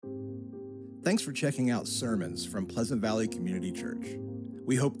Thanks for checking out sermons from Pleasant Valley Community Church.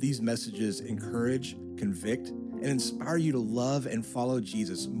 We hope these messages encourage, convict, and inspire you to love and follow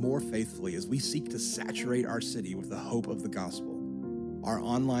Jesus more faithfully as we seek to saturate our city with the hope of the gospel. Our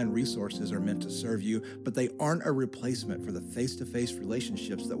online resources are meant to serve you, but they aren't a replacement for the face-to-face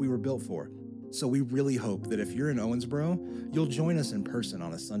relationships that we were built for. So we really hope that if you're in Owensboro, you'll join us in person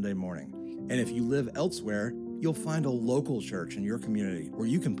on a Sunday morning. And if you live elsewhere, you'll find a local church in your community where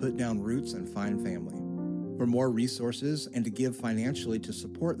you can put down roots and find family. For more resources and to give financially to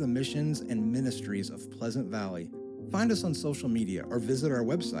support the missions and ministries of Pleasant Valley, find us on social media or visit our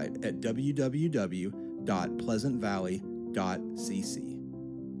website at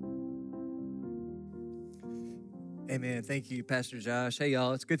www.pleasantvalley.cc. Amen. Thank you, Pastor Josh. Hey,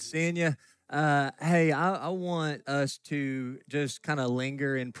 y'all. It's good seeing you. I want us to just kind of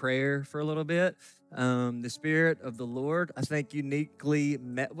linger in prayer for a little bit. The Spirit of the Lord, I think, uniquely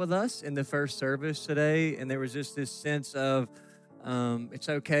met with us in the first service today, and there was just this sense of it's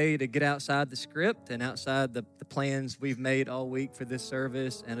okay to get outside the script and outside the plans we've made all week for this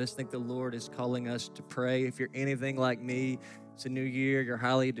service, and I just think the Lord is calling us to pray. If you're anything like me, it's a new year, you're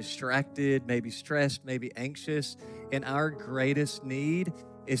highly distracted, maybe stressed, maybe anxious, and our greatest need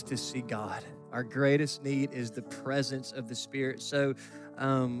is to see God. Our greatest need is the presence of the Spirit. So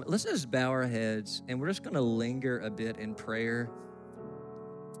let's just bow our heads, and we're just going to linger a bit in prayer.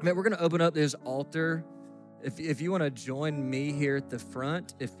 We're going to open up this altar. If you want to join me here at the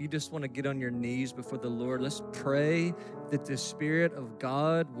front, if you just want to get on your knees before the Lord, let's pray that the Spirit of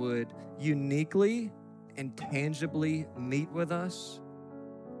God would uniquely and tangibly meet with us.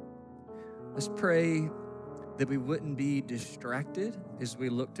 Let's pray that we wouldn't be distracted as we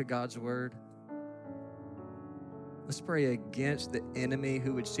look to God's word. Let's pray against the enemy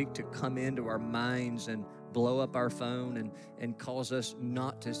who would seek to come into our minds and blow up our phone and cause us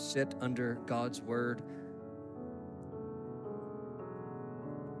not to sit under God's word.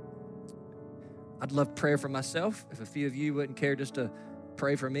 I'd love prayer for myself. If a few of you wouldn't care just to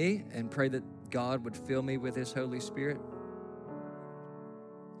pray for me and pray that God would fill me with His Holy Spirit.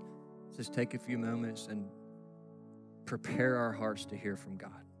 Just take a few moments and prepare our hearts to hear from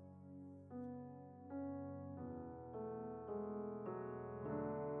God.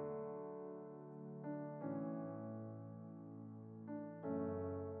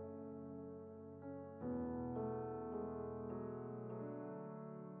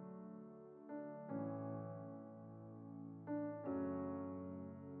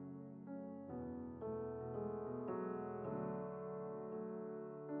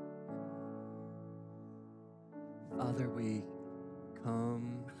 Father, we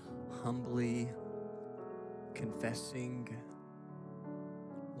come humbly confessing,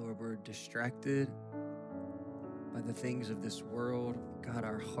 Lord, we're distracted by the things of this world. God,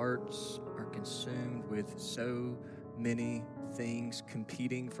 our hearts are consumed with so many things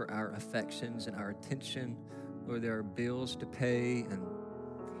competing for our affections and our attention. Lord, there are bills to pay and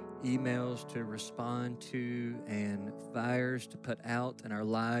emails to respond to and fires to put out in our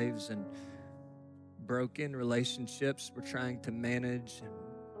lives and broken relationships we're trying to manage, and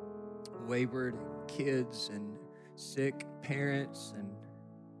wayward kids and sick parents, and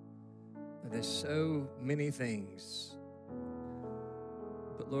there's so many things.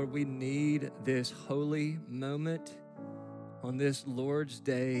 But Lord, we need this holy moment on this Lord's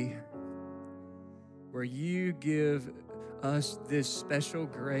Day where you give us this special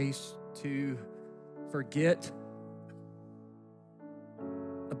grace to forget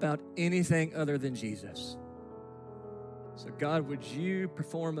about anything other than Jesus. So God, would you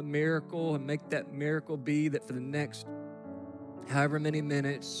perform a miracle and make that miracle be that for the next however many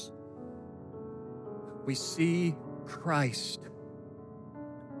minutes we see Christ,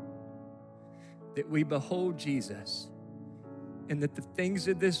 that we behold Jesus, and that the things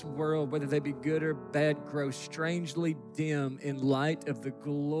of this world, whether they be good or bad, grow strangely dim in light of the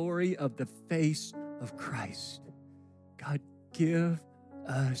glory of the face of Christ. God, give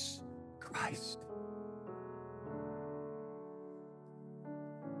us Christ.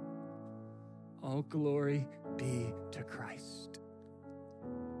 All glory be to Christ,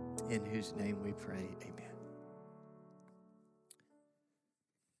 in whose name we pray, amen.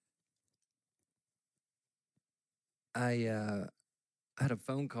 I had a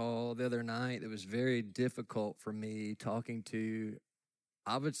phone call the other night that was very difficult for me, talking to,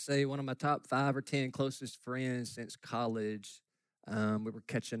 I would say, one of my top 5 or 10 closest friends since college. We were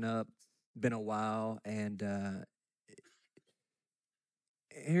catching up, been a while, and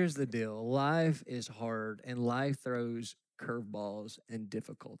here's the deal. Life is hard, and life throws curveballs and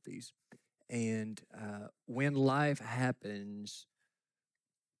difficulties. And when life happens,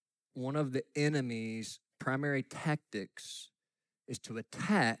 one of the enemy's primary tactics is to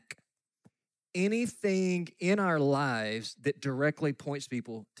attack anything in our lives that directly points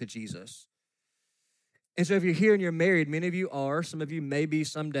people to Jesus. And so if you're here and you're married, many of you are, some of you may be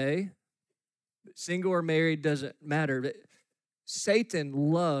someday, single or married, doesn't matter. But Satan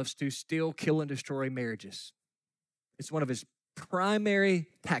loves to steal, kill, and destroy marriages. It's one of his primary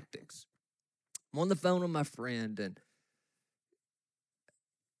tactics. I'm on the phone with my friend, and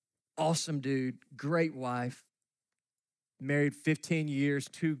awesome dude, great wife, married 15 years,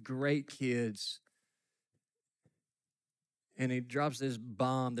 2 great kids. And he drops this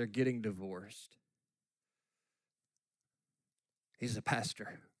bomb, they're getting divorced. He's a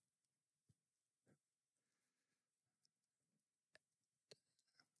pastor.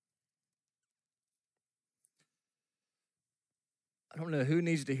 I don't know who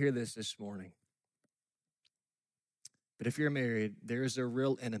needs to hear this morning. But if you're married, there is a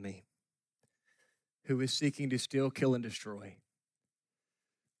real enemy who is seeking to steal, kill, and destroy.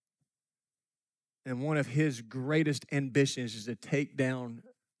 And one of his greatest ambitions is to take down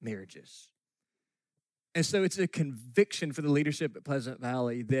marriages. And so it's a conviction for the leadership at Pleasant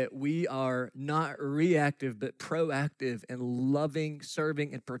Valley that we are not reactive, but proactive in loving,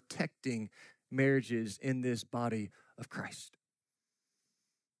 serving, and protecting marriages in this body of Christ.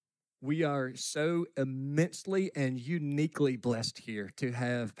 We are so immensely and uniquely blessed here to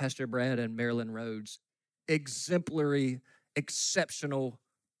have Pastor Brad and Marilyn Rhodes, exemplary, exceptional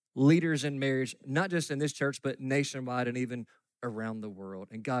leaders in marriage, not just in this church, but nationwide and even around the world.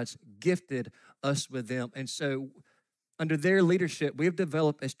 And God's gifted us with them. And so under their leadership, we have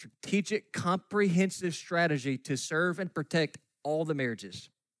developed a strategic, comprehensive strategy to serve and protect all the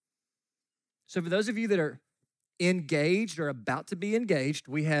marriages. So for those of you that are engaged or about to be engaged,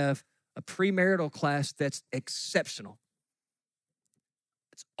 we have a premarital class that's exceptional.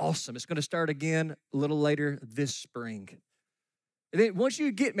 It's awesome. It's going to start again a little later this spring. And then once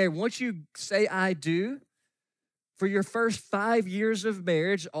you get married, once you say, I do, for your first 5 years of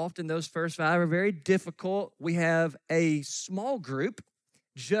marriage, often those first 5 are very difficult. We have a small group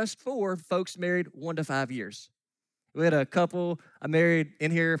just for folks married 1 to 5 years. We had a couple I married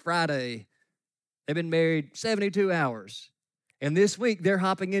in here Friday. They've been married 72 hours. And this week, they're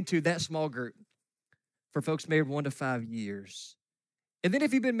hopping into that small group for folks married 1 to 5 years. And then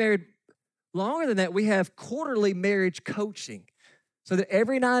if you've been married longer than that, we have quarterly marriage coaching. So that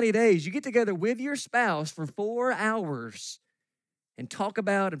every 90 days, you get together with your spouse for 4 hours and talk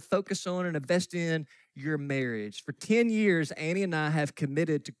about and focus on and invest in your marriage. For 10 years, Annie and I have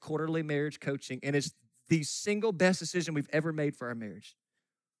committed to quarterly marriage coaching, and it's the single best decision we've ever made for our marriage.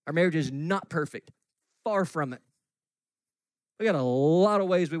 Our marriage is not perfect, far from it. We got a lot of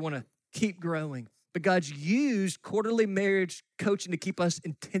ways we want to keep growing, but God's used quarterly marriage coaching to keep us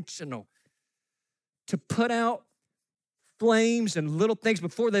intentional, to put out flames and little things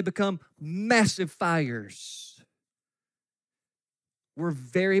before they become massive fires. We're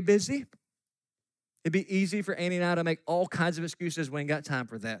very busy. It'd be easy for Annie and I to make all kinds of excuses. We ain't got time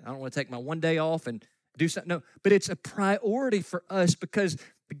for that. I don't want to take my one day off and do something. No, but it's a priority for us because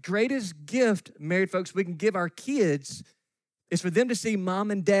the greatest gift, married folks, we can give our kids is for them to see mom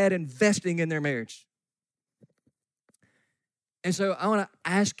and dad investing in their marriage. And so I want to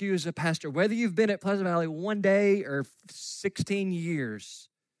ask you as a pastor, whether you've been at Pleasant Valley 1 day or 16 years,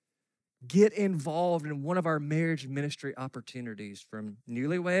 get involved in one of our marriage ministry opportunities, from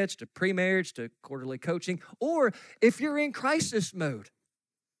newlyweds to pre-marriage to quarterly coaching. Or if you're in crisis mode,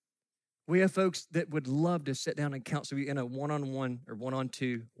 we have folks that would love to sit down and counsel you in a one-on-one or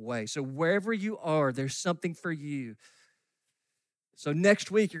one-on-two way. So wherever you are, there's something for you. So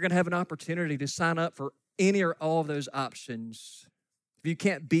next week, you're going to have an opportunity to sign up for any or all of those options. If you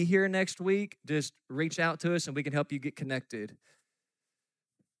can't be here next week, just reach out to us and we can help you get connected.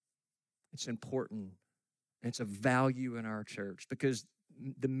 It's important. It's a value in our church because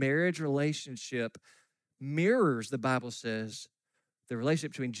the marriage relationship mirrors, the Bible says, the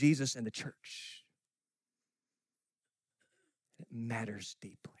relationship between Jesus and the church. It matters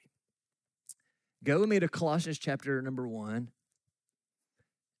deeply. Go with me to Colossians chapter number 1.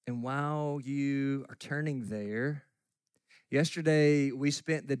 And while you are turning there, yesterday we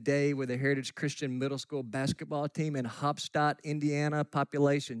spent the day with the Heritage Christian Middle School basketball team in Hopstadt, Indiana,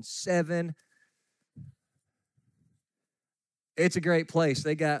 population 7. It's a great place.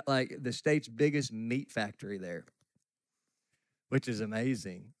 They got like the state's biggest meat factory there, which is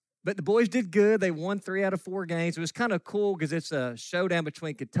amazing. But the boys did good. They won 3 out of 4 games. It was kind of cool because it's a showdown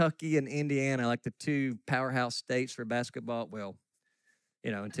between Kentucky and Indiana, like the 2 powerhouse states for basketball. Well,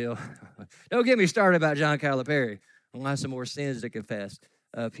 until, don't get me started about John Calipari. I'm going to have some more sins to confess.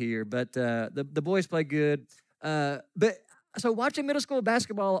 up here. But the boys play good. But so watching middle school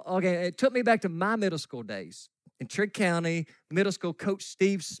basketball, okay, it took me back to my middle school days. In Trigg County, middle school coach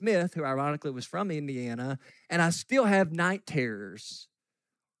Steve Smith, who ironically was from Indiana, and I still have night terrors.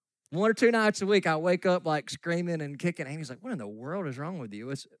 1 or 2 nights a week, I wake up like screaming and kicking. And he's like, what in the world is wrong with you?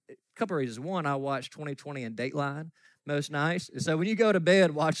 It's a couple of reasons. One, I watch 20/20 and Dateline most nights. And so when you go to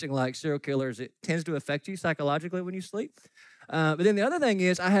bed watching like serial killers, it tends to affect you psychologically when you sleep. But then the other thing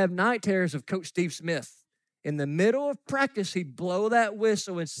is I have night terrors of Coach Steve Smith. In the middle of practice, he'd blow that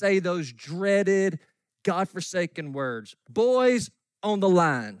whistle and say those dreaded, godforsaken words. Boys on the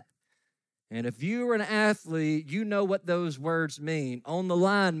line. And if you are an athlete, you know what those words mean. On the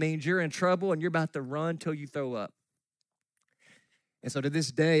line means you're in trouble and you're about to run till you throw up. And so to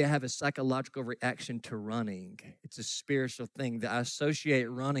this day, I have a psychological reaction to running. It's a spiritual thing that I associate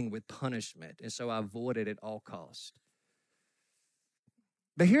running with punishment. And so I avoid it at all costs.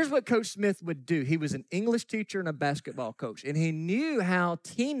 But here's what Coach Smith would do. He was an English teacher and a basketball coach. And he knew how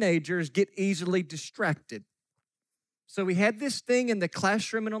teenagers get easily distracted. So we had this thing in the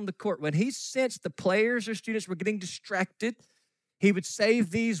classroom and on the court. When he sensed the players or students were getting distracted, he would say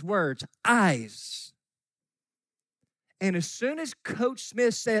these words, eyes. And as soon as Coach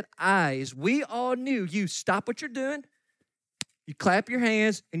Smith said eyes, we all knew you stop what you're doing, you clap your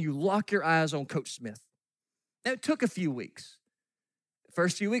hands, and you lock your eyes on Coach Smith. Now, it took a few weeks. The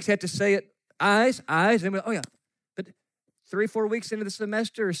first few weeks, he had to say it, eyes, and we, oh yeah. But 3-4 weeks into the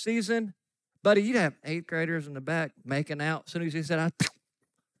semester or season, buddy, you'd have 8th graders in the back making out. As soon as he said,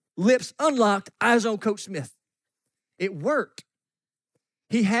 lips unlocked, eyes on Coach Smith. It worked.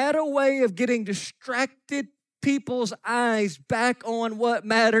 He had a way of getting distracted people's eyes back on what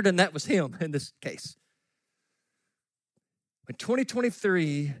mattered, and that was him in this case. In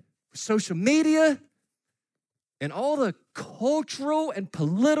 2023, social media and all the cultural and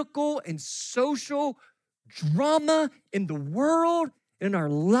political and social drama in the world, in our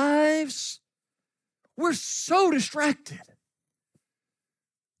lives, we're so distracted.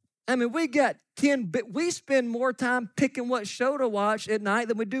 I mean, we spend more time picking what show to watch at night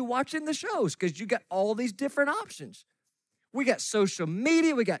than we do watching the shows because you got all these different options. We got social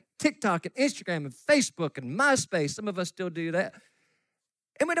media, we got TikTok and Instagram and Facebook and MySpace. Some of us still do that.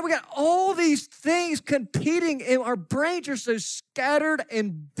 And we got all these things competing, and our brains are so scattered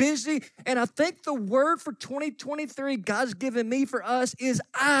and busy. And I think the word for 2023 God's given me for us is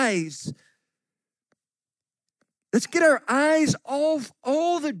eyes. Let's get our eyes off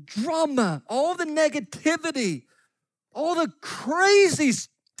all the drama, all the negativity, all the crazy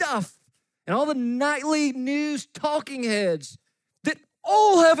stuff, and all the nightly news talking heads that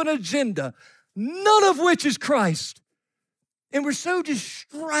all have an agenda, none of which is Christ. And we're so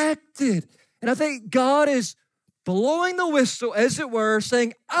distracted. And I think God is blowing the whistle, as it were,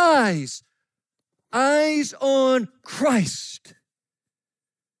 saying, eyes on Christ.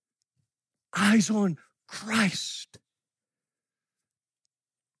 Eyes on Christ.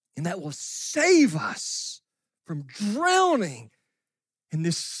 And that will save us from drowning in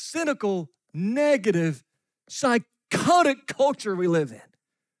this cynical, negative, psychotic culture we live in.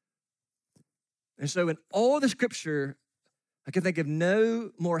 And so in all the scripture, I can think of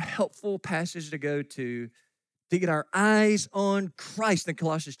no more helpful passage to go to get our eyes on Christ than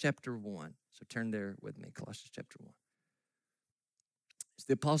Colossians chapter 1. So turn there with me, Colossians chapter 1. It's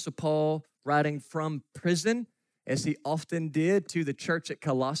the Apostle Paul writing from prison, as he often did, to the church at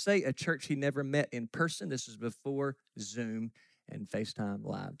Colossae, a church he never met in person. This is before Zoom and FaceTime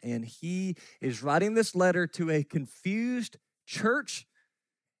Live. And he is writing this letter to a confused church,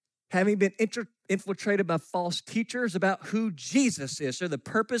 having been infiltrated by false teachers about who Jesus is. So the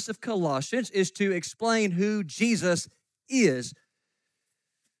purpose of Colossians is to explain who Jesus is.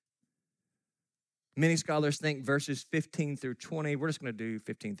 Many scholars think verses 15 through 20, we're just going to do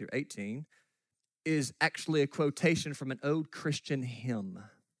 15 through 18, is actually a quotation from an old Christian hymn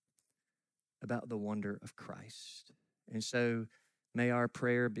about the wonder of Christ. And so may our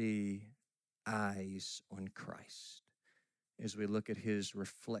prayer be eyes on Christ as we look at his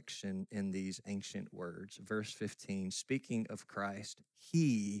reflection in these ancient words. Verse 15, speaking of Christ,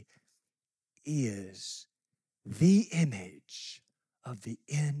 he is the image of the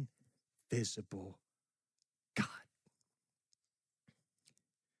invisible God.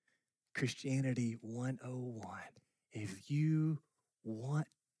 Christianity 101. If you want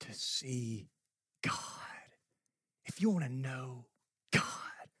to see God, if you want to know God,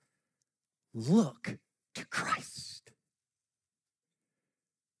 look to Christ.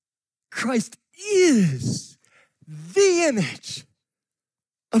 Christ is the image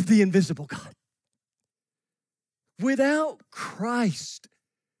of the invisible God. Without Christ,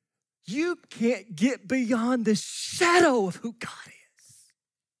 you can't get beyond the shadow of who God is.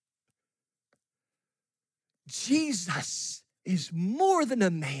 Jesus is more than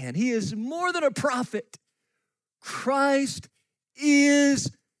a man. He is more than a prophet. Christ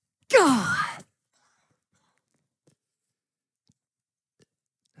is God.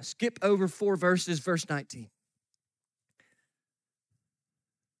 Now skip over 4 verses, verse 19.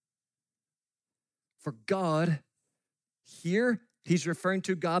 For God, here he's referring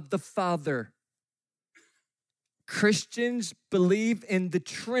to God the Father. Christians believe in the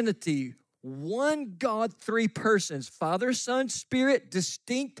Trinity. One God, 3 persons. Father, Son, Spirit,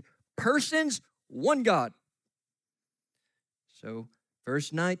 distinct persons, one God. So,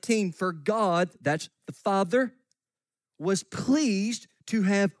 verse 19, for God, that's the Father, was pleased to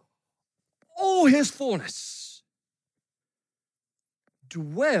have all his fullness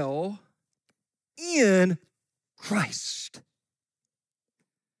dwell in Christ.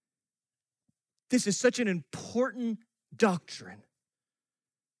 This is such an important doctrine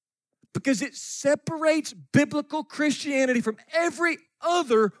because it separates biblical Christianity from every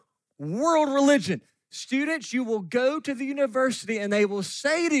other world religion. Students, you will go to the university and they will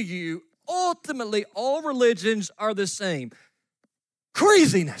say to you, ultimately, all religions are the same.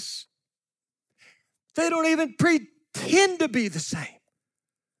 Craziness. They don't even pretend to be the same.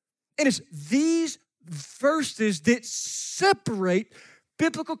 And it's these verses that separate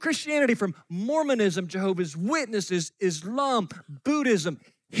biblical Christianity from Mormonism, Jehovah's Witnesses, Islam, Buddhism,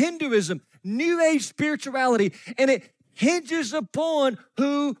 Hinduism, New Age spirituality, and it hinges upon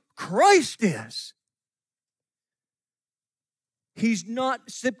who Christ is. He's not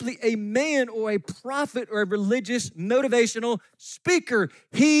simply a man or a prophet or a religious motivational speaker.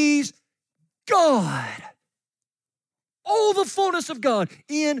 He's God. All the fullness of God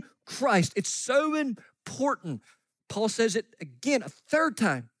in Christ. It's so important. Paul says it again a third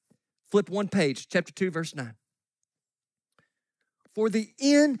time. Flip one page, chapter 2, verse 9. For the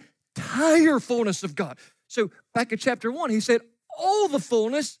entire fullness of God. So back in chapter 1, he said, all the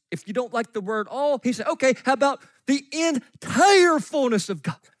fullness. If you don't like the word all, he said, okay, how about the entire fullness of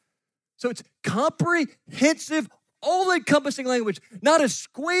God? So it's comprehensive, all-encompassing language, not a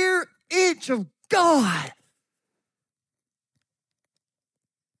square inch of God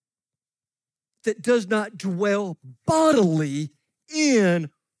that does not dwell bodily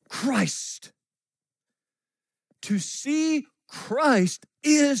in Christ. To see Christ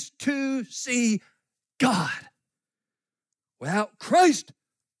is to see God. Without Christ,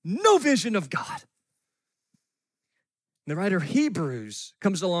 no vision of God. The writer of Hebrews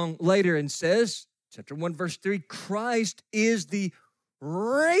comes along later and says, chapter 1, verse 3, Christ is the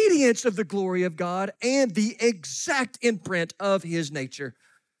radiance of the glory of God and the exact imprint of his nature.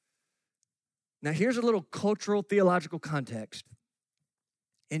 Now, here's a little cultural theological context.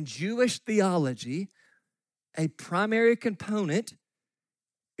 In Jewish theology, a primary component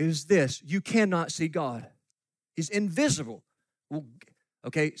is this: you cannot see God. He's invisible. Well,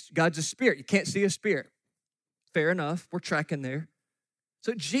 okay, God's a spirit. You can't see a spirit. Fair enough. We're tracking there.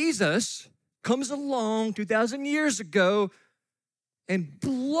 So Jesus comes along 2,000 years ago and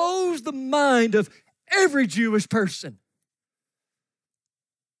blows the mind of every Jewish person.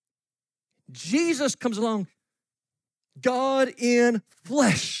 Jesus comes along, God in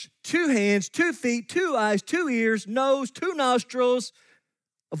flesh, 2 hands, 2 feet, 2 eyes, 2 ears, nose, 2 nostrils,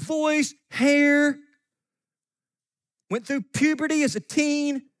 a voice, hair, went through puberty as a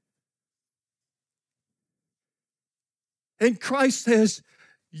teen. And Christ says,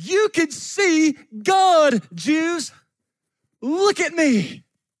 you can see God, Jews. Look at me.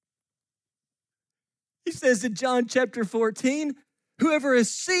 He says in John chapter 14, whoever has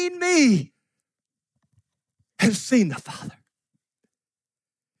seen me has seen the Father.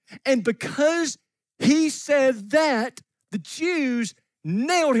 And because he said that, the Jews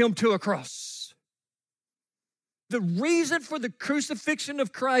nailed him to a cross. The reason for the crucifixion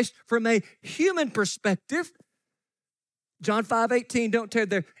of Christ from a human perspective, John 5:18, don't tear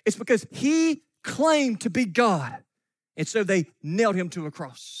there, it's because he claimed to be God. And so they nailed him to a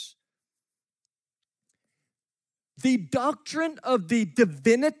cross. The doctrine of the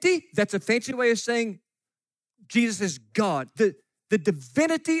divinity, that's a fancy way of saying Jesus is God. The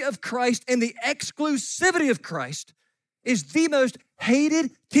divinity of Christ and the exclusivity of Christ is the most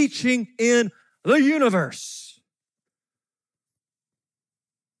hated teaching in the universe.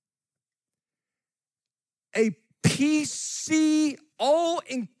 A PC,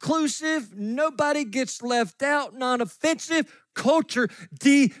 all-inclusive, nobody gets left out, non-offensive culture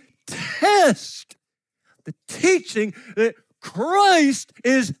detests the teaching that Christ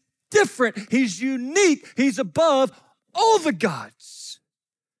is different. He's unique. He's above all the gods.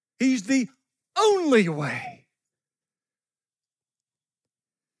 He's the only way.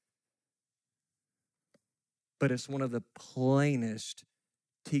 But it's one of the plainest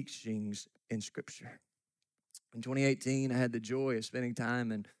teachings in Scripture. In 2018, I had the joy of spending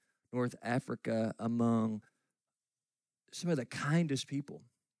time in North Africa among some of the kindest people,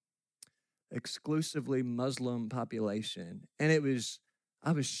 exclusively Muslim population. And I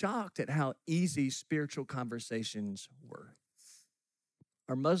was shocked at how easy spiritual conversations were.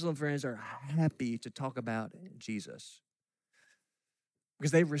 Our Muslim friends are happy to talk about Jesus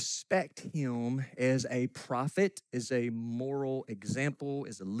because they respect him as a prophet, as a moral example,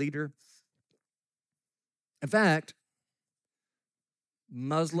 as a leader. In fact,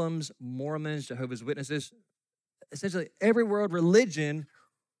 Muslims, Mormons, Jehovah's Witnesses, essentially every world religion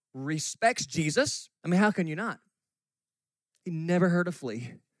respects Jesus. I mean, how can you not? He never hurt a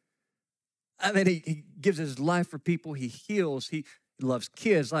flea. I mean, he gives his life for people. He heals. He loves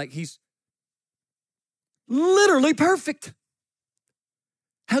kids. Like, he's literally perfect.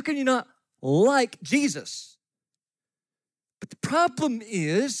 How can you not like Jesus? But the problem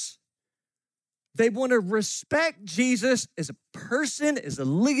is they want to respect Jesus as a person, as a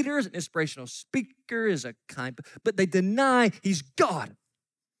leader, as an inspirational speaker, as a kind, but they deny he's God.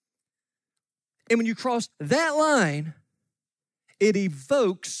 And when you cross that line, it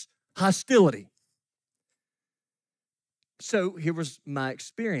evokes hostility. So here was my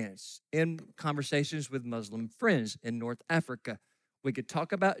experience in conversations with Muslim friends in North Africa. We could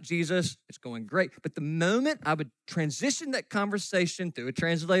talk about Jesus. It's going great. But the moment I would transition that conversation through a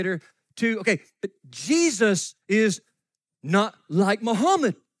translator to, okay, but Jesus is not like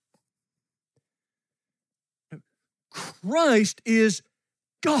Muhammad. Christ is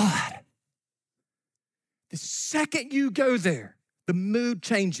God. The second you go there, the mood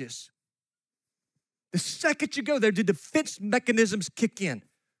changes. The second you go there, the defense mechanisms kick in.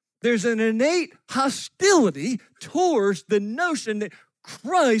 There's an innate hostility towards the notion that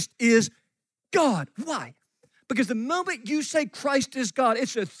Christ is God. Why? Because the moment you say Christ is God,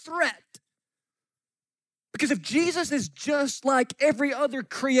 it's a threat. Because if Jesus is just like every other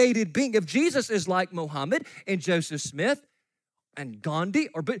created being, if Jesus is like Muhammad and Joseph Smith and Gandhi,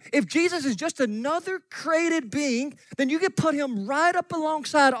 but if Jesus is just another created being, then you can put him right up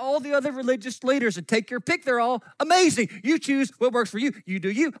alongside all the other religious leaders and take your pick. They're all amazing. You choose what works for you. You do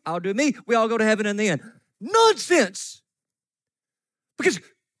you, I'll do me. We all go to heaven in the end. Nonsense. Because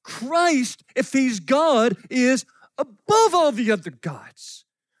Christ, if he's God, is above all the other gods.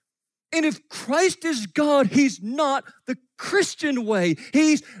 And if Christ is God, he's not the Christian way.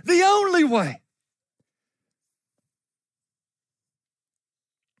 He's the only way.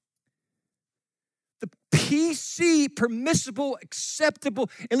 The PC, permissible, acceptable.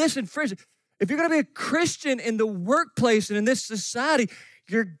 And listen, friends, if you're going to be a Christian in the workplace and in this society,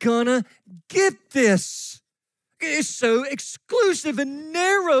 you're going to get this. It's so exclusive and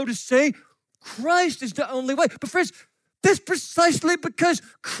narrow to say Christ is the only way. But friends, that's precisely because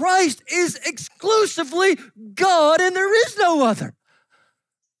Christ is exclusively God and there is no other.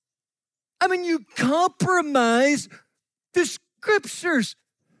 I mean, you compromise the Scriptures.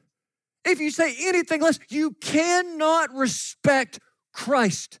 If you say anything less, you cannot respect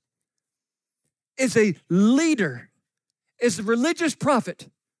Christ as a leader, as a religious prophet,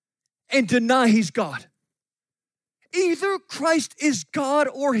 and deny he's God. Either Christ is God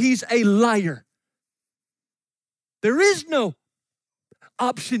or he's a liar. There is no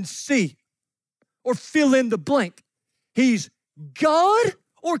option C or fill in the blank. He's God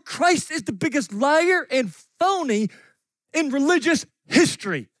or Christ is the biggest liar and phony in religious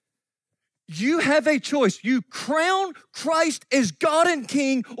history. You have a choice. You crown Christ as God and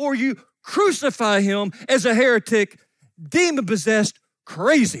King, or you crucify him as a heretic, demon-possessed,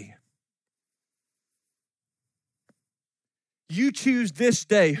 crazy. You choose this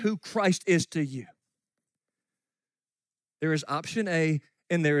day who Christ is to you. There is option A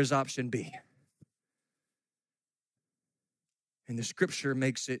and there is option B. And the Scripture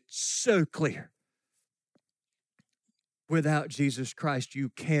makes it so clear. Without Jesus Christ, you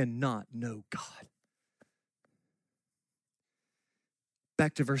cannot know God.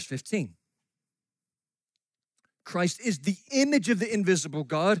 Back to verse 15. Christ is the image of the invisible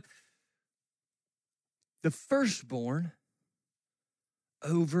God, the firstborn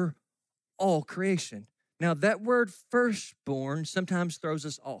over all creation. Now, that word firstborn sometimes throws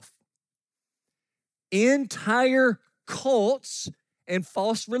us off. Entire cults and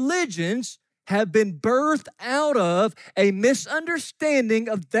false religions have been birthed out of a misunderstanding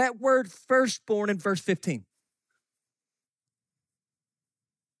of that word firstborn in verse 15.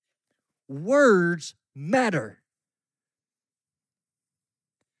 Words matter.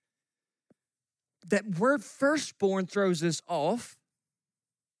 that word firstborn throws us off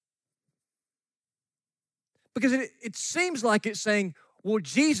because it seems like it's saying, well,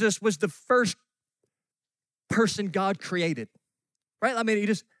 Jesus was the first person God created, right? I mean,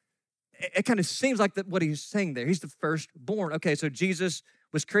 it kind of seems like what he's saying there. He's the firstborn. Okay, so Jesus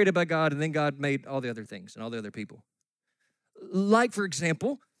was created by God, and then God made all the other things and all the other people. Like, for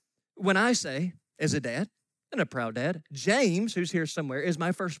example, when I say, as a dad, and a proud dad, James, who's here somewhere, is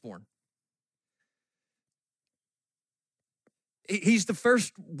my firstborn. He's the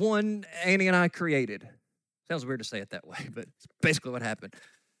first one Annie and I created. Sounds weird to say it that way, but it's basically what happened.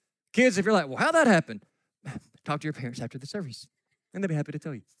 Kids, if you're like, well, how'd that happen? Talk to your parents after the service, and they'll be happy to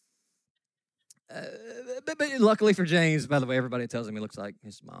tell you. But luckily for James, by the way, everybody tells him he looks like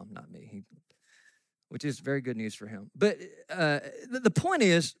his mom, not me, which is very good news for him. But the point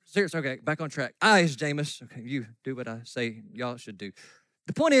is, seriously, okay, back on track. Jameis, okay, you do what I say y'all should do.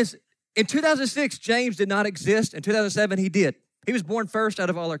 The point is, in 2006, James did not exist. In 2007, he did. He was born first out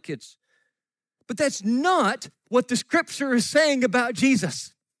of all our kids. But that's not what the scripture is saying about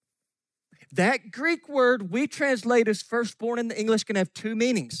Jesus. That Greek word we translate as firstborn in the English can have two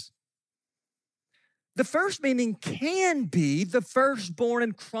meanings. The first meaning can be the firstborn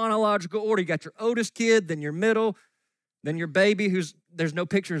in chronological order. You got your oldest kid, then your middle, then your baby, there's no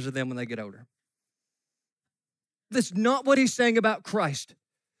pictures of them when they get older. That's not what he's saying about Christ.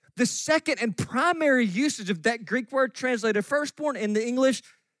 The second and primary usage of that Greek word translated firstborn in the English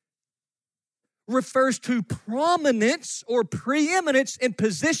refers to prominence or preeminence in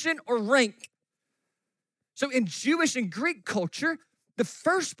position or rank. So in Jewish and Greek culture, the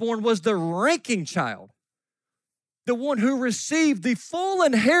firstborn was the ranking child, the one who received the full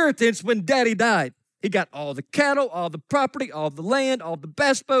inheritance when daddy died. He got all the cattle, all the property, all the land, all the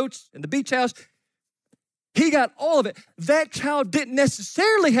bass boats, and the beach house. He got all of it. That child didn't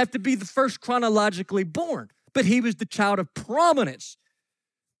necessarily have to be the first chronologically born, but he was the child of prominence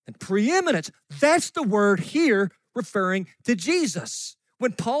and preeminence. That's the word here referring to Jesus.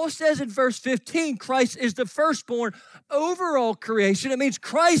 When Paul says in verse 15, Christ is the firstborn over all creation, it means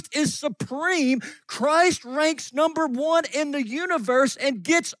Christ is supreme. Christ ranks number one in the universe and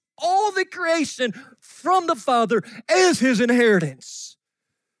gets all the creation from the Father as his inheritance.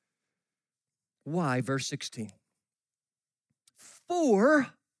 Why? Verse 16.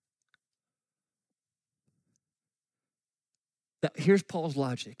 Here's Paul's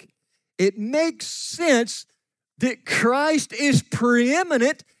logic. It makes sense that Christ is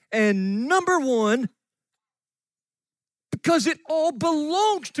preeminent and number one because it all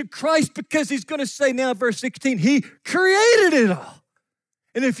belongs to Christ, because he's going to say now, verse 16, he created it all.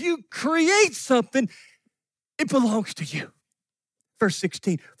 And if you create something, it belongs to you. Verse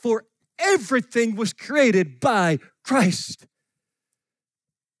 16, for everything was created by Christ.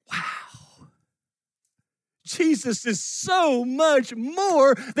 Wow. Jesus is so much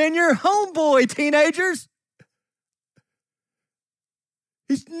more than your homeboy, teenagers.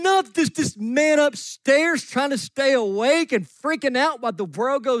 He's not just this man upstairs trying to stay awake and freaking out while the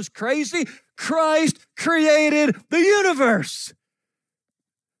world goes crazy. Christ created the universe.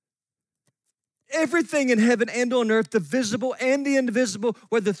 Everything in heaven and on earth, the visible and the invisible,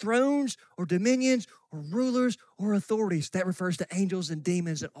 whether thrones or dominions or rulers or authorities. That refers to angels and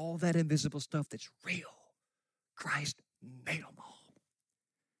demons and all that invisible stuff that's real. Christ made them all.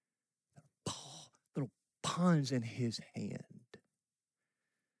 Little pawns in his hand.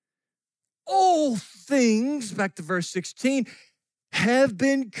 All things, back to verse 16, have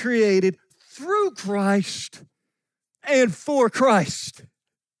been created through Christ and for Christ.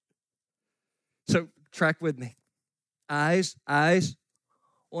 So track with me. Eyes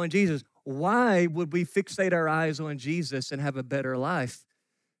on Jesus. Why would we fixate our eyes on Jesus and have a better life?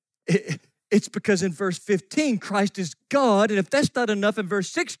 It's because in verse 15, Christ is God. And if that's not enough, in verse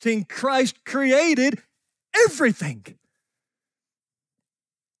 16, Christ created everything.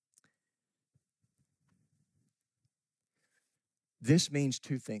 This means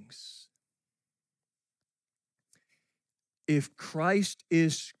two things. If Christ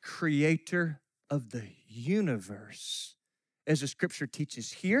is creator of the universe, as the scripture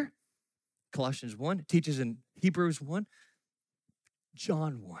teaches here, Colossians 1, teaches in Hebrews 1,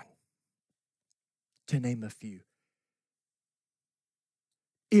 John 1, to name a few.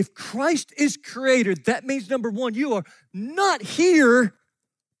 If Christ is creator, that means number one, you are not here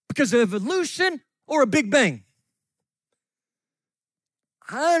because of evolution or a Big Bang.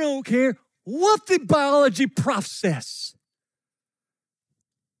 I don't care what the biology prof says.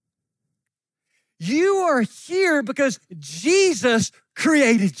 You are here because Jesus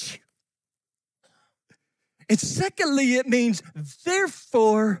created you. And secondly, it means,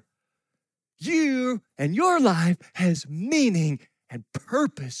 therefore, you and your life has meaning and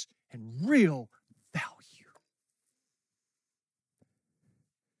purpose and real value.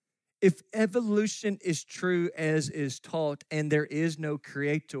 If evolution is true as is taught and there is no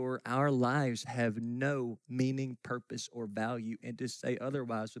creator, our lives have no meaning, purpose, or value. And to say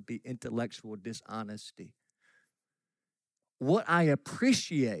otherwise would be intellectual dishonesty. What I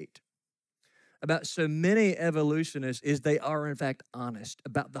appreciate about so many evolutionists is they are, in fact, honest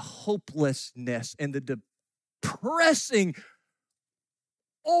about the hopelessness and the depressing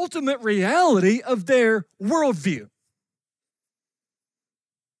ultimate reality of their worldview.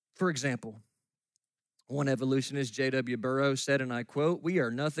 For example, one evolutionist, J.W. Burroughs, said, and I quote, "We are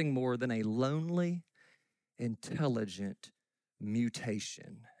nothing more than a lonely, intelligent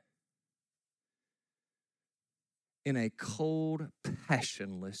mutation in a cold,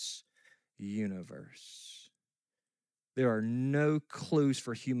 passionless universe. There are no clues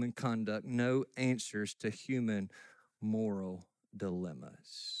for human conduct, no answers to human moral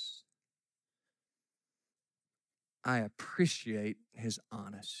dilemmas." I appreciate his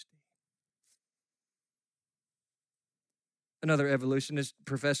honesty. Another evolutionist,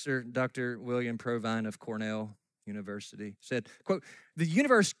 Professor Dr. William Provine of Cornell University, said, quote, "The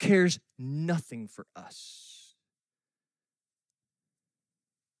universe cares nothing for us,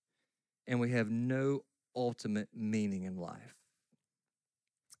 and we have no ultimate meaning in life."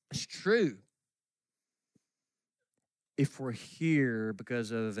 It's true. If we're here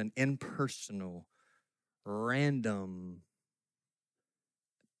because of an impersonal, random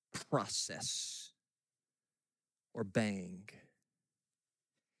process or bang.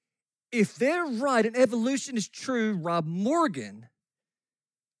 If they're right and evolution is true, Rob Morgan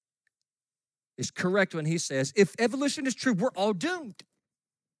is correct when he says, if evolution is true, we're all doomed.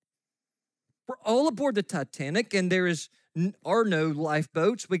 We're all aboard the Titanic, and there are no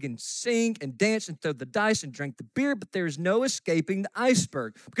lifeboats. We can sing and dance and throw the dice and drink the beer, but there is no escaping the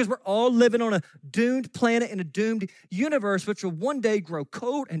iceberg because we're all living on a doomed planet in a doomed universe, which will one day grow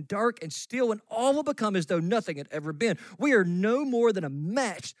cold and dark and still, and all will become as though nothing had ever been. We are no more than a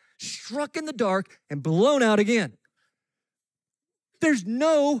match struck in the dark and blown out again. There's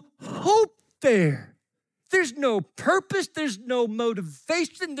no hope there. There's no purpose. There's no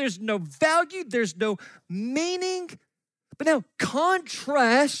motivation. There's no value. There's no meaning. But now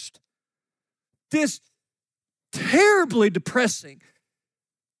contrast this terribly depressing,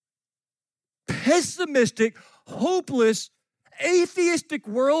 pessimistic, hopeless, atheistic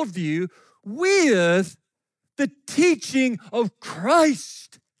worldview with the teaching of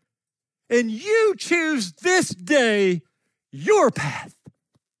Christ. And you choose this day your path.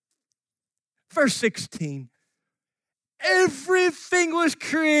 Verse 16, everything was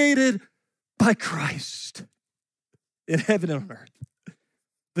created by Christ in heaven and on earth.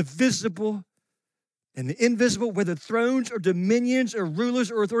 The visible and the invisible, whether thrones or dominions or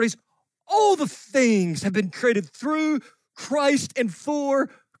rulers or authorities, all the things have been created through Christ and for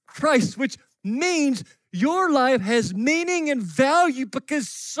Christ, which means your life has meaning and value because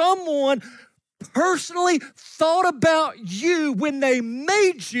someone personally thought about you when they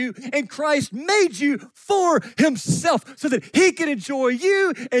made you, and Christ made you for himself so that he could enjoy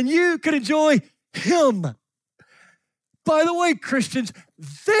you and you could enjoy him. By the way, Christians,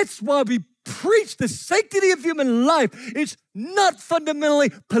 that's why we preach the sanctity of human life. It's not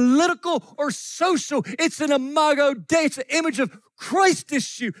fundamentally political or social. It's an imago Dei. It's an image of Christ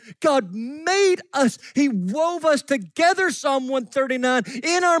issue. God made us. He wove us together, Psalm 139,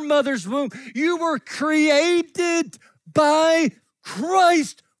 in our mother's womb. You were created by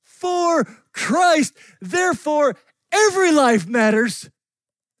Christ for Christ. Therefore, every life matters.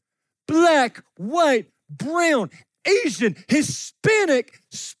 Black, white, brown, Asian, Hispanic,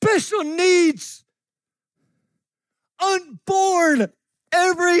 special needs, unborn.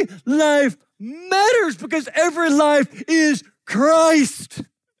 Every life matters because every life is Christ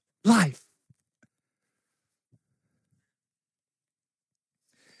life.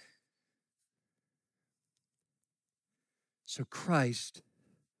 So Christ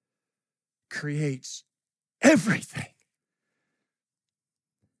creates everything.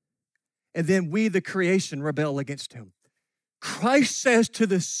 And then we, the creation, rebel against him. Christ says to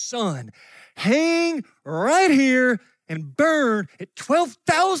the sun, hang right here and burn at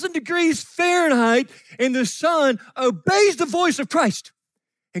 12,000 degrees Fahrenheit, and the sun obeys the voice of Christ.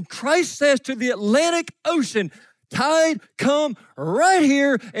 And Christ says to the Atlantic Ocean, tide, come right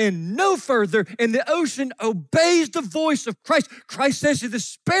here and no further. And the ocean obeys the voice of Christ. Christ says to the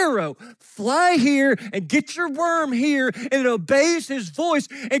sparrow, fly here and get your worm here. And it obeys his voice.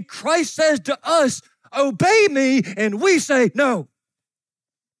 And Christ says to us, obey me. And we say, no.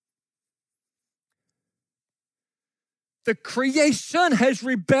 The creation has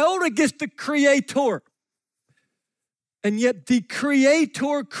rebelled against the Creator. And yet the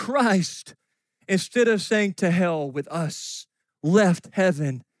Creator Christ, instead of saying to hell with us, left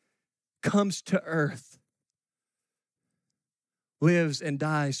heaven, comes to earth, lives and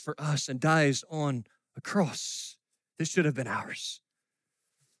dies for us, and dies on a cross. This should have been ours.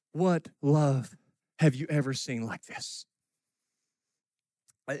 What love have you ever seen like this?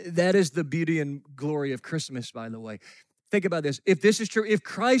 That is the beauty and glory of Christmas, by the way. Think about this. If this is true, if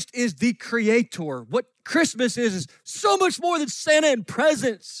Christ is the Creator, what Christmas is so much more than Santa and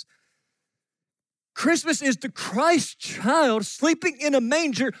presents. Christmas is the Christ child sleeping in a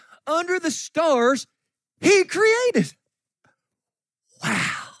manger under the stars He created.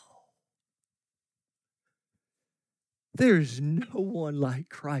 Wow. There's no one like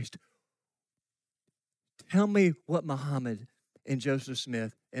Christ. Tell me what Muhammad and Joseph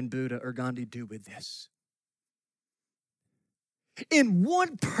Smith and Buddha or Gandhi do with this. In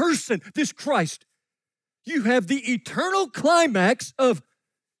one person, this Christ, you have the eternal climax of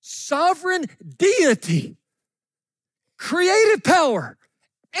sovereign deity, creative power,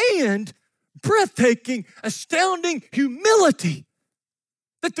 and breathtaking, astounding humility.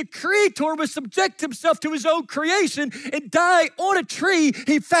 That the Creator would subject Himself to His own creation and die on a tree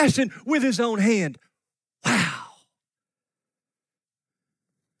He fashioned with His own hand. Wow.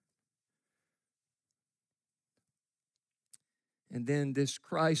 And then this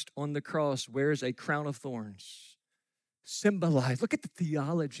Christ on the cross wears a crown of thorns. Symbolize. Look at the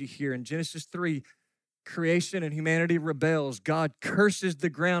theology here in Genesis 3. Creation and humanity rebels. God curses the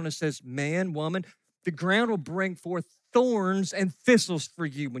ground and says, man, woman, the ground will bring forth thorns and thistles for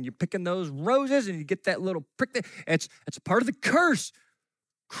you. When you're picking those roses and you get that little prick there, it's a part of the curse.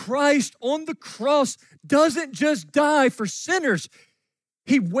 Christ on the cross doesn't just die for sinners.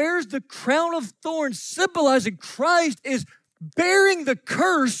 He wears the crown of thorns, symbolizing Christ is bearing the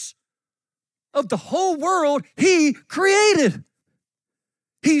curse of the whole world He created.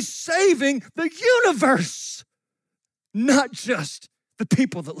 He's saving the universe, not just the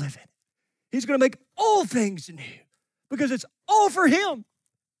people that live in it. He's going to make all things new because it's all for Him.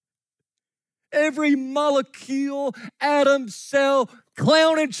 Every molecule, atom, cell,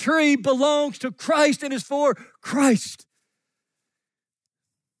 clown, and tree belongs to Christ and is for Christ.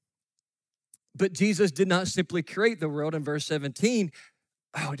 But Jesus did not simply create the world in verse 17.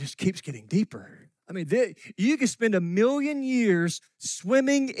 Oh, it just keeps getting deeper. I mean, you can spend 1,000,000 years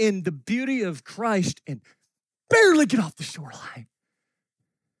swimming in the beauty of Christ and barely get off the shoreline.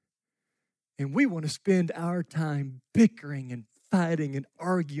 And we want to spend our time bickering and fighting and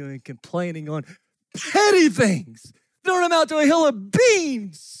arguing and complaining on petty things that don't amount to a hill of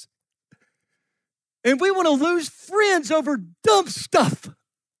beans. And we want to lose friends over dumb stuff.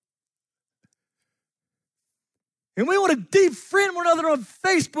 And we want to defriend one another on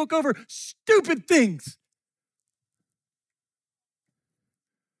Facebook over stupid things.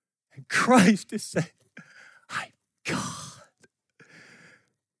 And Christ is saying, my God,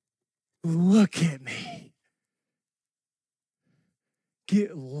 look at me.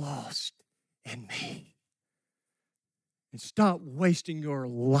 Get lost in me. And stop wasting your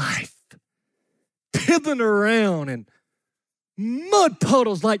life piddling around in mud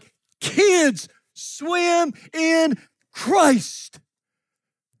puddles like kids. Swim in Christ.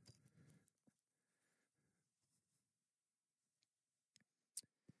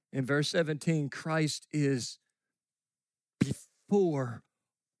 In verse 17, Christ is before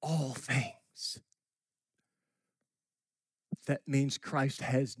all things. That means Christ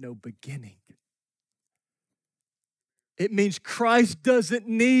has no beginning. It means Christ doesn't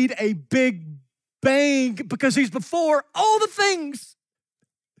need a big bang because He's before all the things.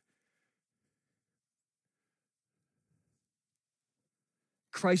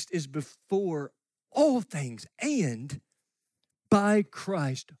 Christ is before all things, and by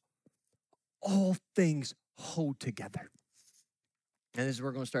Christ, all things hold together. And this is where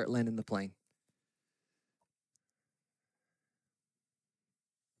we're going to start landing the plane.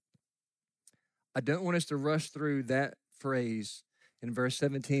 I don't want us to rush through that phrase in verse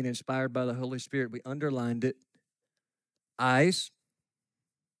 17, inspired by the Holy Spirit. We underlined it. Eyes.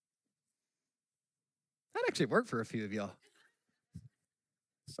 That actually worked for a few of y'all.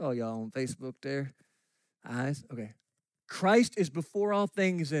 Saw y'all on Facebook there. Eyes. Okay. Christ is before all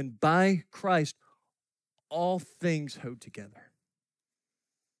things, and by Christ, all things hold together.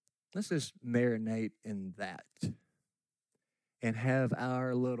 Let's just marinate in that and have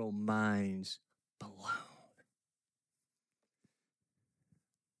our little minds blown.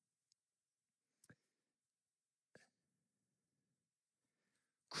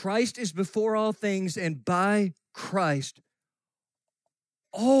 Christ is before all things, and by Christ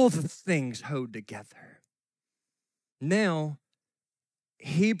all the things hold together. Now,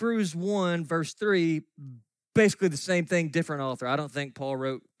 Hebrews 1, verse 3, basically the same thing, different author. I don't think Paul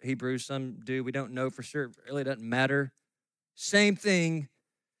wrote Hebrews. Some do. We don't know for sure. It really doesn't matter. Same thing.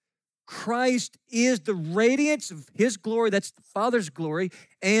 Christ is the radiance of his glory, that's the Father's glory,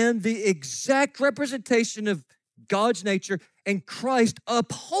 and the exact representation of God's nature, and Christ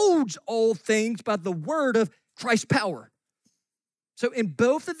upholds all things by the word of Christ's power. So in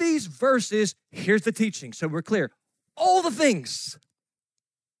both of these verses, here's the teaching, so we're clear. All the things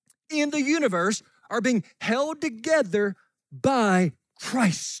in the universe are being held together by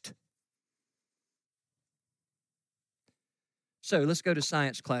Christ. So let's go to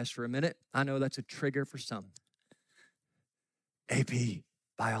science class for a minute. I know that's a trigger for some. AP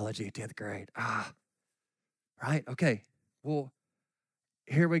biology, 10th grade. Right? Okay. Well,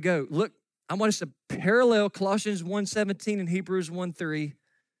 here we go. Look, I want us to parallel Colossians 1:17 and Hebrews 1:3.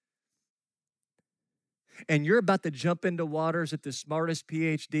 And you're about to jump into waters that the smartest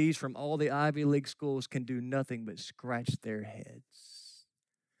PhDs from all the Ivy League schools can do nothing but scratch their heads.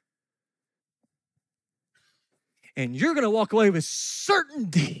 And you're going to walk away with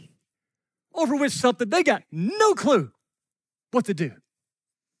certainty over with something they got no clue what to do.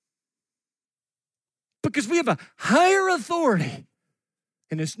 Because we have a higher authority.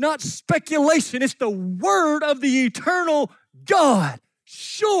 And it's not speculation, it's the word of the eternal God.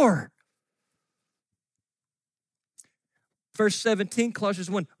 Sure. Verse 17,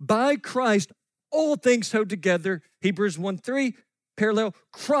 Colossians 1, by Christ all things hold together. Hebrews 1:3, parallel,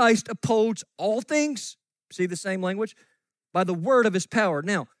 Christ upholds all things. See the same language? By the word of his power.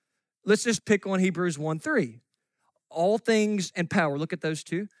 Now, let's just pick on Hebrews 1:3. All things and power. Look at those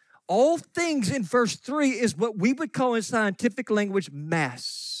two. All things in verse 3 is what we would call in scientific language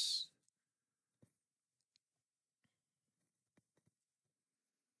mass.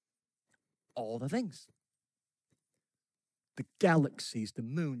 All the things. The galaxies, the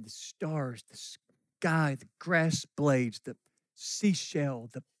moon, the stars, the sky, the grass blades, the seashell,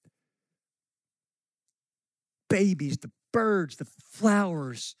 the babies, the birds, the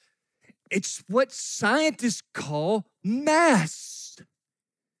flowers. It's what scientists call mass.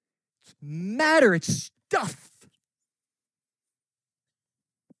 It's matter, it's stuff.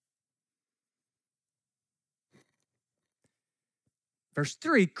 Verse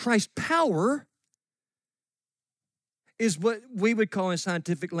 3, Christ's power is what we would call in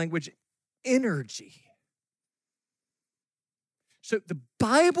scientific language energy. So the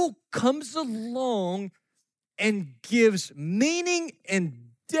Bible comes along and gives meaning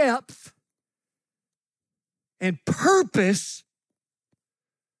and depth and purpose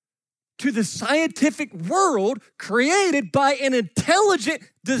to the scientific world created by an intelligent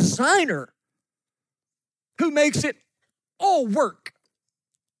designer who makes it all work.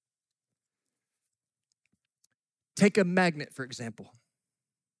 Take a magnet, for example. All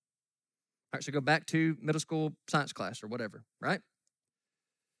right, so go back to middle school science class or whatever, right?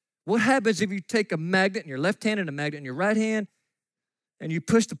 What happens if you take a magnet in your left hand and a magnet in your right hand and you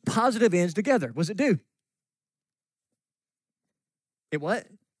push the positive ends together? What does it do? It what?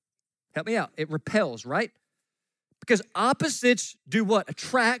 Help me out. It repels, right? Because opposites do what?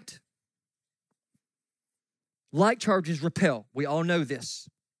 Attract. Like charges repel. We all know this.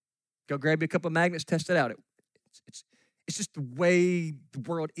 Go grab you a couple of magnets, test it out. It's just the way the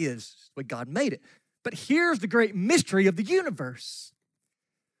world is. It's the way God made it. But here's the great mystery of the universe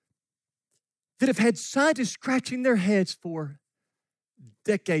that have had scientists scratching their heads for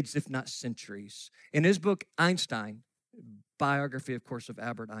decades, if not centuries. In his book, Einstein, biography, of course, of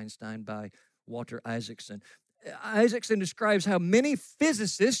Albert Einstein by Walter Isaacson, Isaacson describes how many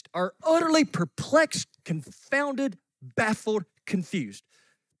physicists are utterly perplexed, confounded, baffled, confused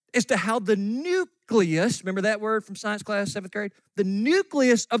as to how the nucleus, remember that word from science class, 7th grade? The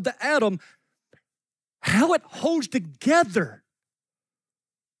nucleus of the atom, how it holds together.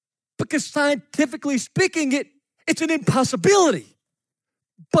 Because scientifically speaking, it's an impossibility.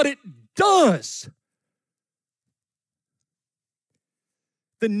 But it does.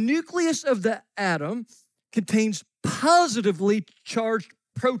 The nucleus of the atom contains positively charged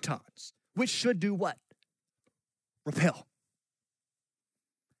protons, which should do what? Repel.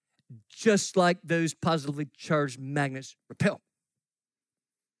 Just like those positively charged magnets repel.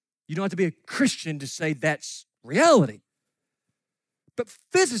 You don't have to be a Christian to say that's reality. But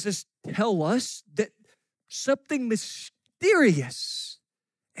physicists tell us that something mysterious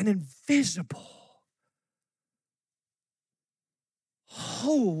and invisible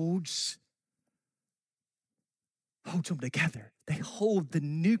holds them together. They hold the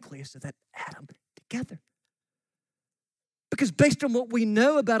nucleus of that atom together. Because based on what we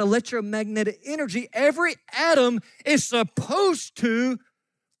know about electromagnetic energy, every atom is supposed to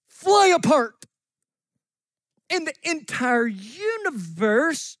fly apart. And the entire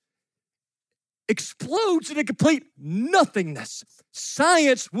universe explodes into complete nothingness.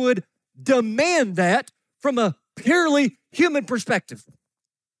 Science would demand that from a purely human perspective.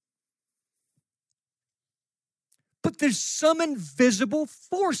 But there's some invisible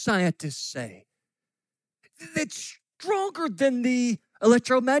force, scientists say, that's stronger than the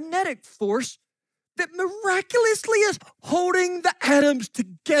electromagnetic force that miraculously is holding the atoms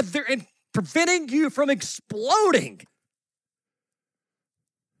together and preventing you from exploding.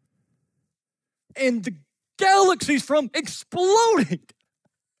 And the galaxies from exploding.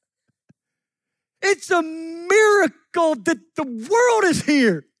 It's a miracle that the world is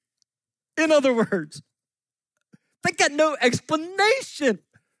here. In other words, they got no explanation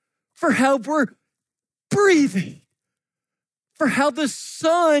for how we're breathing, for how the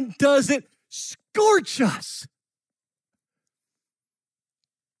sun doesn't scorch us.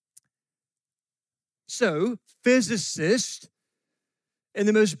 So, physicists and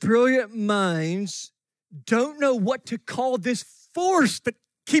the most brilliant minds don't know what to call this force that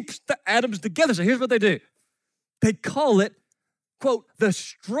keeps the atoms together. So here's what they do. They call it, quote, the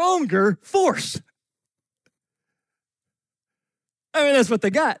stronger force. I mean, that's what they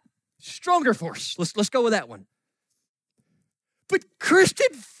got. Stronger force. Let's go with that one. But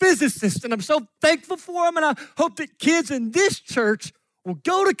Christian physicists, and I'm so thankful for them, and I hope that kids in this church will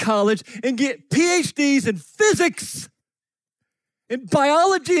go to college and get PhDs in physics, in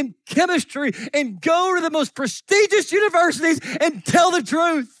biology and chemistry, and go to the most prestigious universities and tell the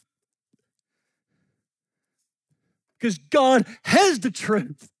truth. Because God has the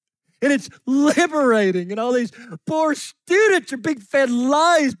truth. And it's liberating. And all these poor students are being fed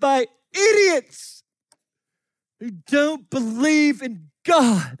lies by idiots who don't believe in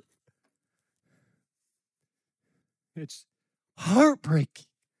God. It's heartbreaking.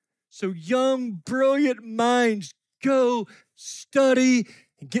 So young, brilliant minds go study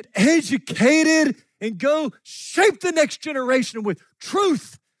and get educated and go shape the next generation with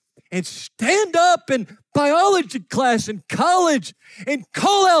truth and stand up in biology class in college and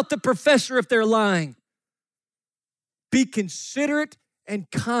call out the professor if they're lying. Be considerate and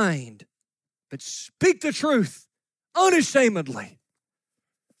kind, but speak the truth unashamedly.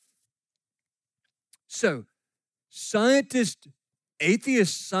 So,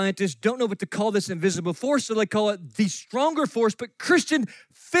 atheist scientists don't know what to call this invisible force, so they call it the stronger force, but Christian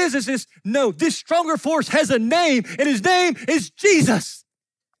physicists know this stronger force has a name, and his name is Jesus.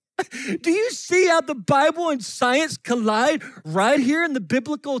 Do you see how the Bible and science collide right here in the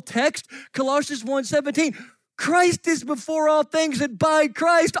biblical text? Colossians 1:17. Christ is before all things, and by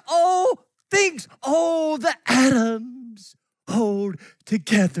Christ all things, all the atoms hold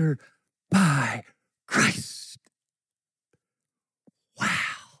together by Christ. Wow.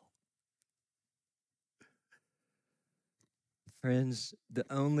 Friends, the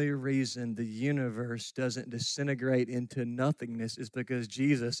only reason the universe doesn't disintegrate into nothingness is because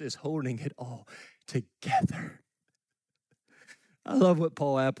Jesus is holding it all together. I love what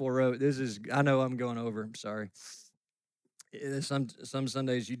Paul Apple wrote. I know I'm going over, I'm sorry. Some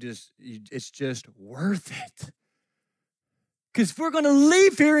Sundays it's just worth it. Because if we're going to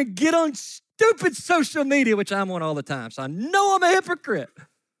leave here and get on stupid social media, which I'm on all the time, so I know I'm a hypocrite,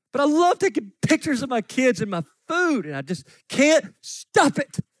 but I love taking pictures of my kids and my food, and I just can't stop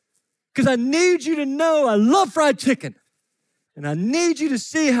it. Because I need you to know I love fried chicken, and I need you to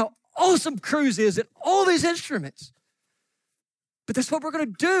see how awesome Cruise is at all these instruments. But that's what we're going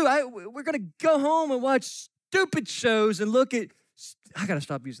to do. We're going to go home and watch stupid shows and look at, I got to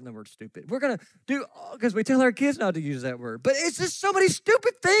stop using the word stupid. We're going to do, because we tell our kids not to use that word. But it's just so many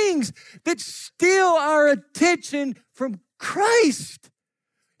stupid things that steal our attention from Christ.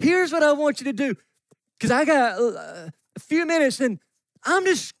 Here's what I want you to do. Because I got a few minutes and I'm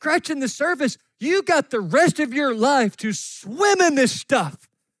just scratching the surface. You got the rest of your life to swim in this stuff.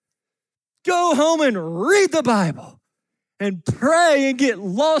 Go home and read the Bible and pray and get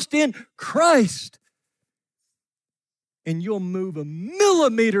lost in Christ. And you'll move a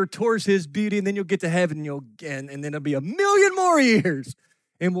millimeter towards his beauty, and then you'll get to heaven, and then there'll be a million more years,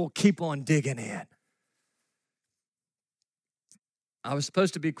 and we'll keep on digging in. I was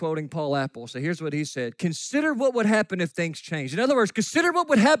supposed to be quoting Paul Apple, so here's what he said. Consider what would happen if things changed. In other words, consider what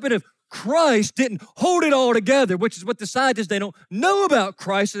would happen if Christ didn't hold it all together, which is what the scientists, they don't know about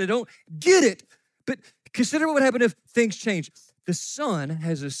Christ, so they don't get it. But consider what would happen if things changed. The sun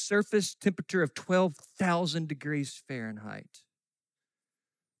has a surface temperature of 12,000 degrees Fahrenheit.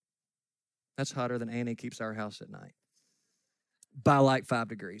 That's hotter than Annie keeps our house at night. by like 5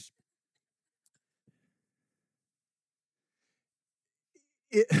 degrees.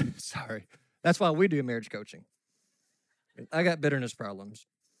 Sorry. That's why we do marriage coaching. I got bitterness problems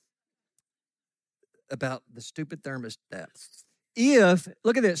about the stupid thermostat.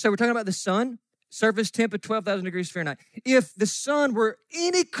 Look at this. So we're talking about the sun, surface temp of 12,000 degrees Fahrenheit. If the sun were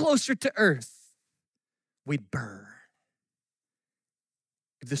any closer to Earth, we'd burn.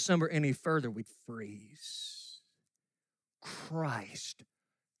 If the sun were any further, we'd freeze. Christ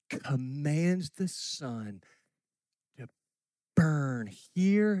commands the sun to burn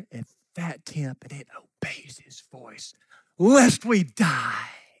here at that temp, and it obeys his voice, lest we die.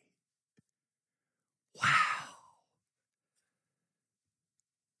 Wow.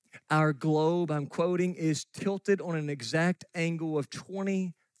 Our globe, I'm quoting, is tilted on an exact angle of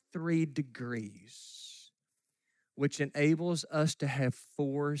 23 degrees, which enables us to have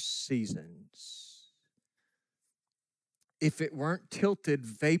 4 seasons. If it weren't tilted,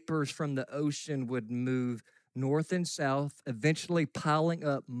 vapors from the ocean would move north and south, eventually piling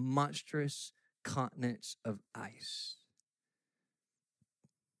up monstrous continents of ice.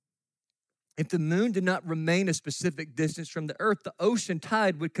 If the moon did not remain a specific distance from the earth, the ocean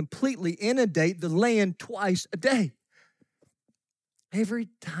tide would completely inundate the land twice a day. Every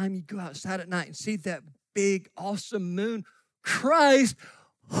time you go outside at night and see that big, awesome moon, Christ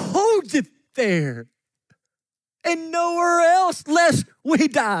holds it there and nowhere else, lest we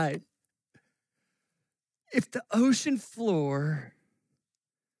die. If the ocean floor,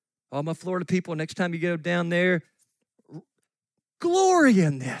 all my Florida people, next time you go down there, glory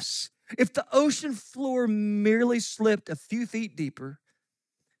in this. If the ocean floor merely slipped a few feet deeper,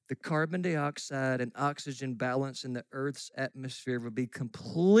 the carbon dioxide and oxygen balance in the Earth's atmosphere would be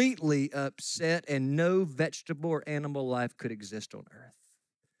completely upset and no vegetable or animal life could exist on Earth.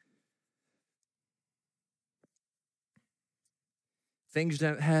 Things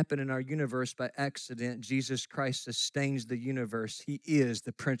don't happen in our universe by accident. Jesus Christ sustains the universe. He is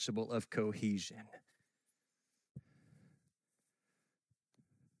the principle of cohesion.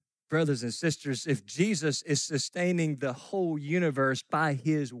 Brothers and sisters, if Jesus is sustaining the whole universe by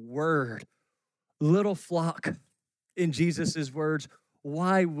his word, little flock, in Jesus' words,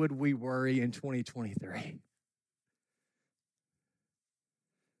 why would we worry in 2023?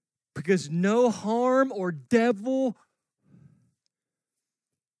 Because no harm or devil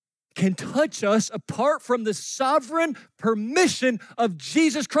can touch us apart from the sovereign permission of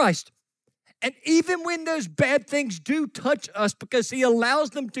Jesus Christ. And even when those bad things do touch us, because he allows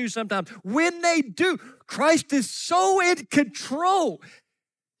them to sometimes, when they do, Christ is so in control.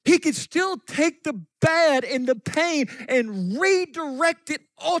 He can still take the bad and the pain and redirect it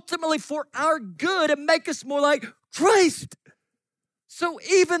ultimately for our good and make us more like Christ. So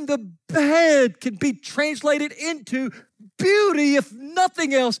even the bad can be translated into beauty, if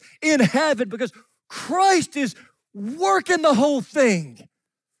nothing else, in heaven, because Christ is working the whole thing.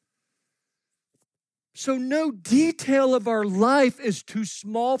 So no detail of our life is too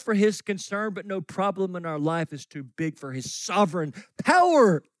small for his concern, but no problem in our life is too big for his sovereign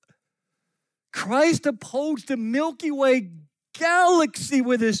power. Christ upholds the Milky Way galaxy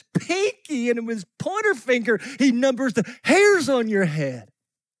with his pinky, and with his pointer finger, he numbers the hairs on your head.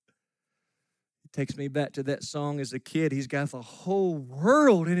 It takes me back to that song as a kid. He's got the whole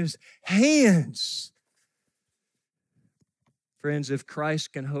world in his hands. Friends, if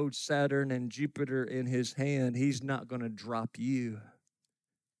Christ can hold Saturn and Jupiter in his hand, he's not going to drop you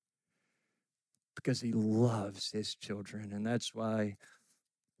because he loves his children. And that's why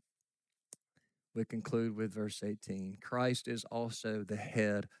we conclude with verse 18. Christ is also the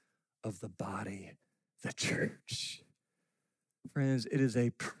head of the body, the church. Friends, it is a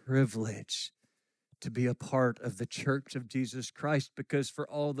privilege to be a part of the Church of Jesus Christ, because for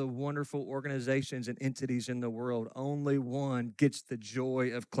all the wonderful organizations and entities in the world, only one gets the joy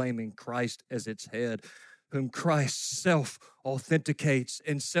of claiming Christ as its head, whom Christ self-authenticates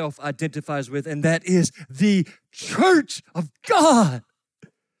and self-identifies with, and that is the church of God.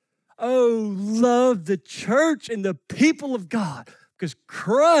 Oh, love the church and the people of God, because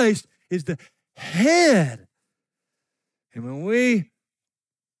Christ is the head. And when we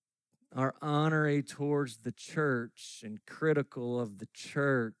are honorary towards the church and critical of the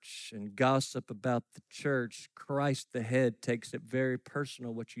church and gossip about the church, Christ the head takes it very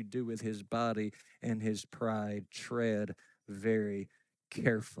personal what you do with his body and his pride. Tread very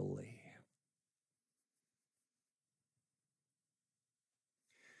carefully.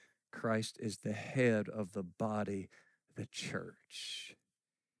 Christ is the head of the body, the church.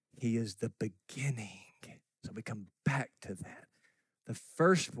 He is the beginning. So we come back to that. The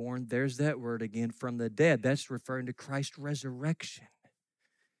firstborn, there's that word again, from the dead. That's referring to Christ's resurrection.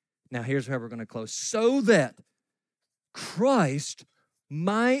 Now, here's how we're going to close. So that Christ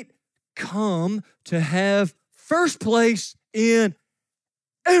might come to have first place in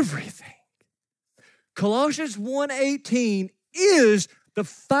everything. Colossians 1:18 is the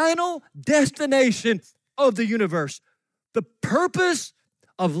final destination of the universe. The purpose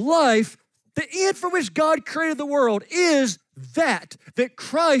of life, the end for which God created the world, is that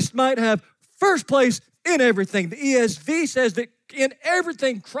Christ might have first place in everything. The ESV says that in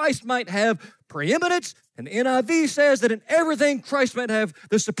everything Christ might have preeminence, and the NIV says that in everything Christ might have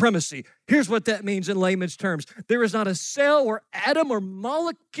the supremacy. Here's what that means in layman's terms. There is not a cell or atom or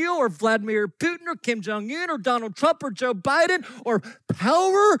molecule or Vladimir Putin or Kim Jong-un or Donald Trump or Joe Biden or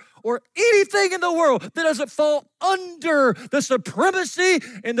power or anything in the world that doesn't fall under the supremacy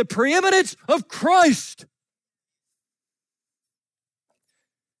and the preeminence of Christ.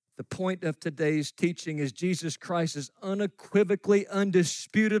 The point of today's teaching is Jesus Christ is unequivocally,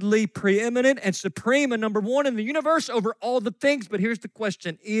 undisputedly preeminent and supreme and number one in the universe over all the things. But here's the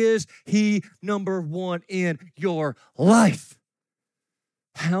question: is he number one in your life?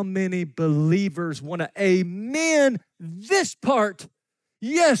 How many believers want to amen this part?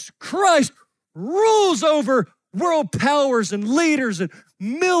 Yes, Christ rules over world powers and leaders and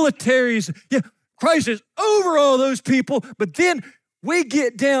militaries. Yeah, Christ is over all those people, but then we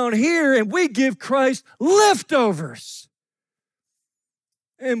get down here and we give Christ leftovers.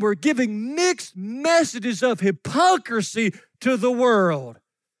 And we're giving mixed messages of hypocrisy to the world.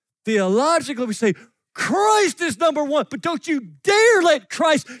 Theologically, we say, Christ is number one, but don't you dare let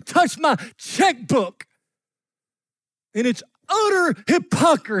Christ touch my checkbook. And it's utter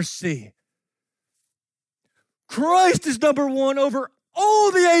hypocrisy. Christ is number one over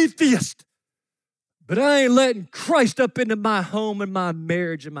all the atheists. But I ain't letting Christ up into my home and my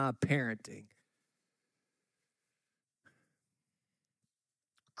marriage and my parenting.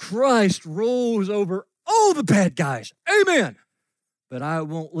 Christ rules over all the bad guys. Amen. But I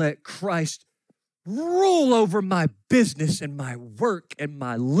won't let Christ rule over my business and my work and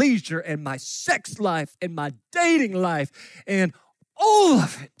my leisure and my sex life and my dating life and all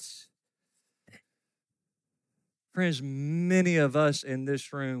of it. Friends, many of us in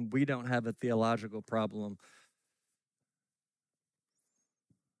this room, we don't have a theological problem.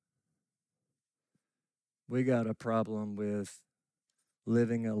 We got a problem with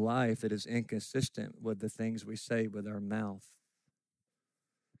living a life that is inconsistent with the things we say with our mouth.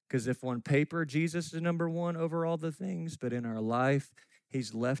 Because if on paper, Jesus is number one over all the things, but in our life,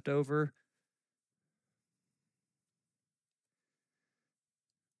 he's left over,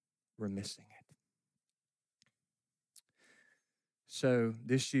 we're missing it. So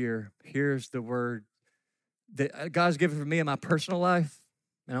this year, here's the word that God's given for me in my personal life,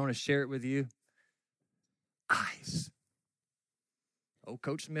 and I want to share it with you. Eyes. Oh,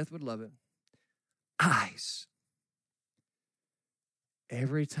 Coach Smith would love it. Eyes.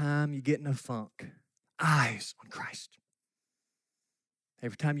 Every time you get in a funk, eyes on Christ.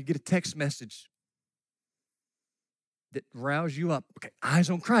 Every time you get a text message that rouses you up, okay, eyes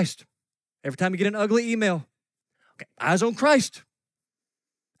on Christ. Every time you get an ugly email, okay, eyes on Christ.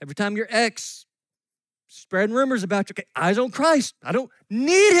 Every time your ex spreading rumors about you, okay, eyes on Christ. I don't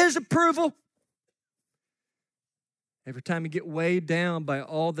need his approval. Every time you get weighed down by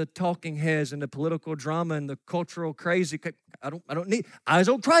all the talking heads and the political drama and the cultural crazy, okay, I don't need eyes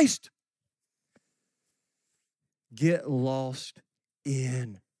on Christ. Get lost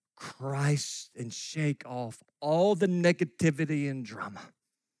in Christ and shake off all the negativity and drama.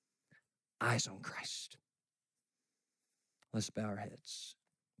 Eyes on Christ. Let's bow our heads.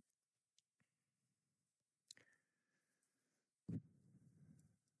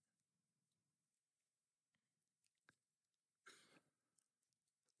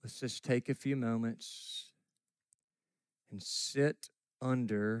 Let's just take a few moments and sit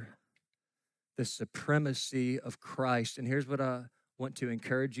under the supremacy of Christ. And here's what I want to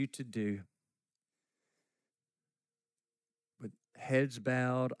encourage you to do. With heads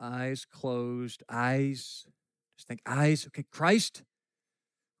bowed, eyes closed, eyes, just think eyes, okay, Christ.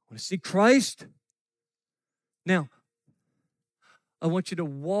 I want to see Christ. Now, I want you to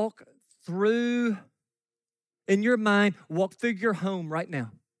walk through, in your mind, walk through your home right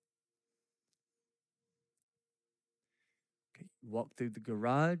now. Walk through the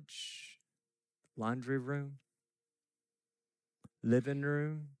garage, laundry room, living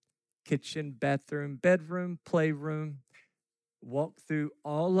room, kitchen, bathroom, bedroom, playroom. Walk through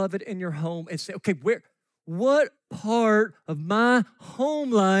all of it in your home and say, okay, what part of my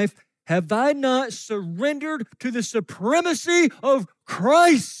home life Have I not surrendered to the supremacy of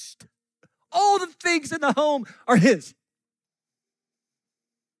Christ? All the things in the home are His.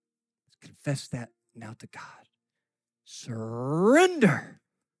 Confess that now to God. Surrender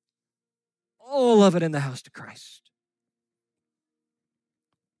all of it in the house to Christ.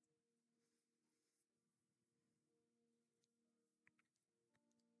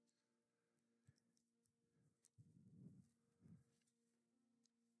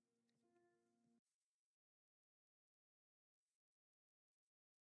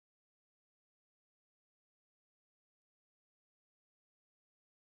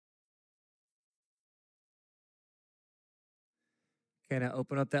 Okay, now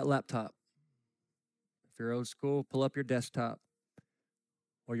open up that laptop. If you're old school, pull up your desktop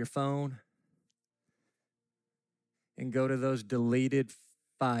or your phone and go to those deleted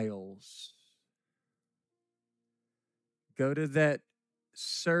files. Go to that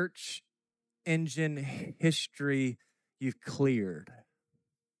search engine history you've cleared.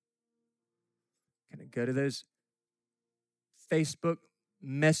 Kind of go to those Facebook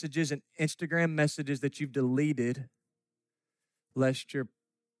messages and Instagram messages that you've deleted, lest your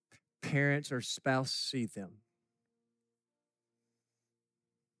parents or spouse see them.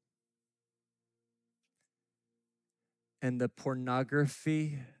 And the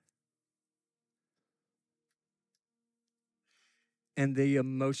pornography and the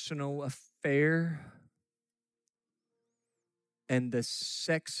emotional affair and the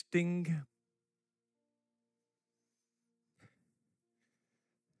sexting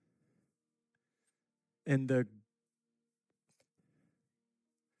and the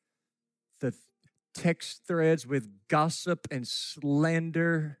text threads with gossip and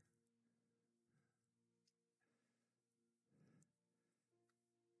slander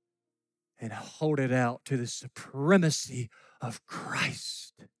and hold it out to the supremacy of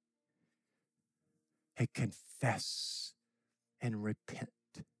Christ and confess and repent.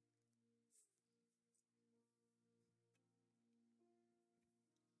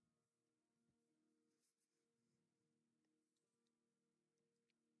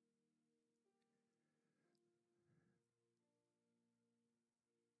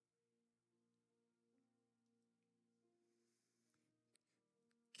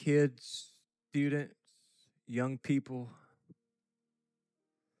 Kids, students, young people,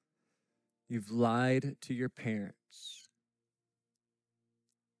 you've lied to your parents.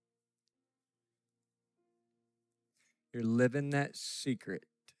 You're living that secret.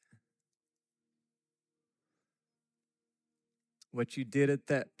 What you did at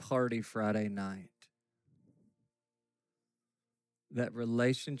that party Friday night, that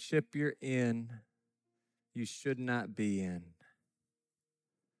relationship you're in, you should not be in.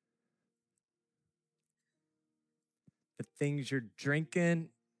 The things you're drinking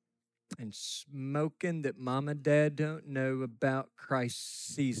and smoking that mom and dad don't know about,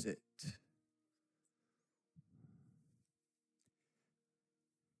 Christ sees it.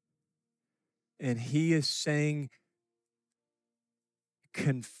 And He is saying,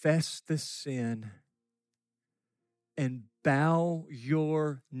 confess the sin and bow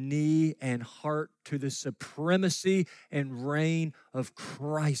your knee and heart to the supremacy and reign of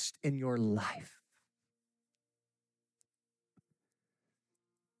Christ in your life.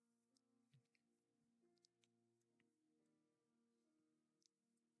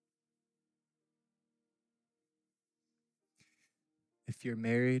 If you're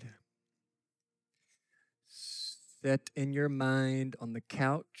married, set in your mind on the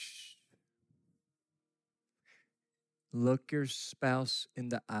couch. Look your spouse in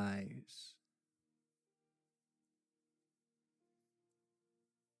the eyes.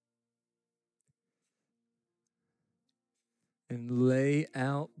 And lay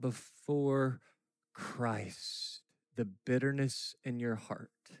out before Christ the bitterness in your heart,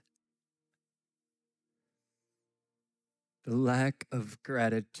 the lack of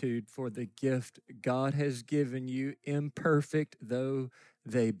gratitude for the gift God has given you, imperfect though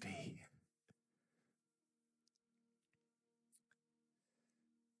they be.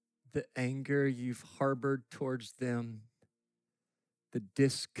 The anger you've harbored towards them, the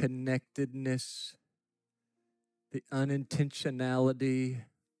disconnectedness, the unintentionality,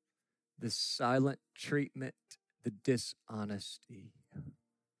 the silent treatment, the dishonesty.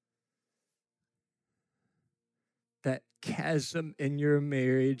 That chasm in your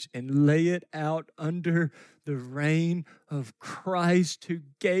marriage and lay it out under the reign of Christ, who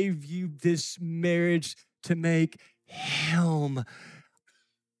gave you this marriage to make Him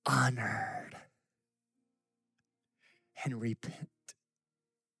honored, and repent.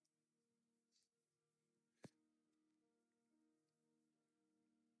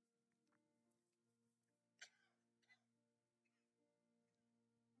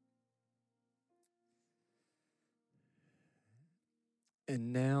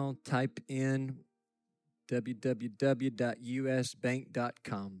 And now type in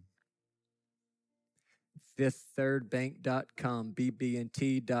www.usbank.com, fifthirdbank.com,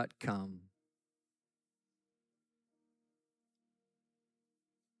 bbnt.com.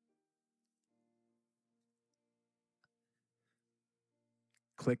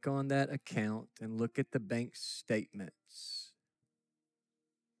 Click on that account and look at the bank statements.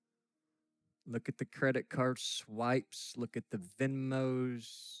 Look at the credit card swipes. Look at the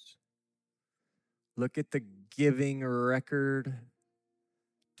Venmos. Look at the giving record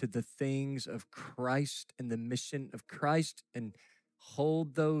to the things of Christ and the mission of Christ, and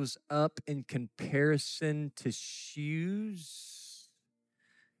hold those up in comparison to shoes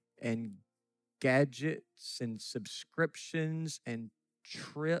and gadgets and subscriptions and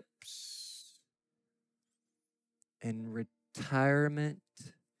trips and retirement.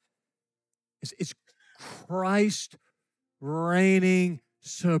 It's Christ reigning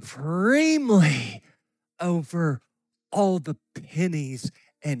supremely over all the pennies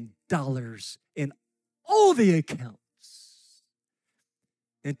and dollars in all the accounts.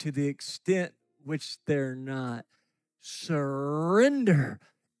 And to the extent which they're not, surrender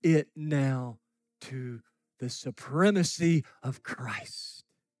it now to the supremacy of Christ.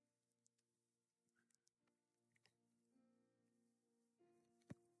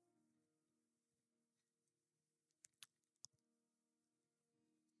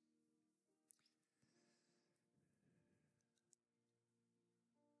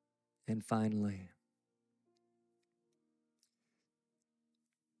 And finally,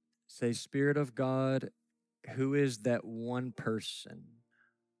 say, Spirit of God, who is that one person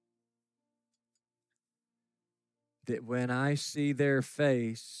that when I see their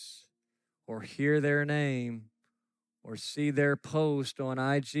face or hear their name or see their post on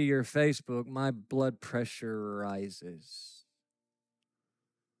IG or Facebook, my blood pressure rises?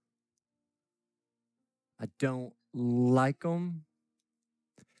 I don't like them.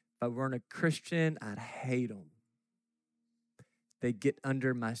 If I weren't a Christian, I'd hate them. They get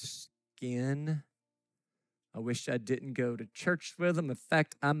under my skin. I wish I didn't go to church with them. In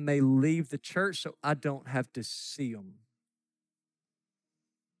fact, I may leave the church so I don't have to see them.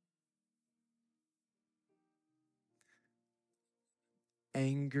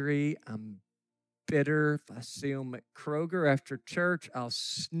 Angry, I'm bitter. If I see them at Kroger after church, I'll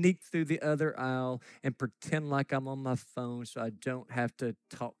sneak through the other aisle and pretend like I'm on my phone so I don't have to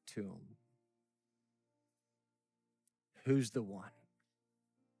talk to them. Who's the one?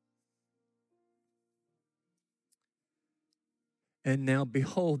 And now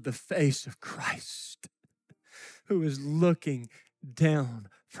behold the face of Christ, who is looking down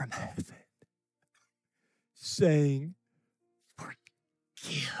from heaven, saying,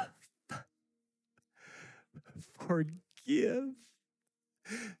 forgive. Forgive.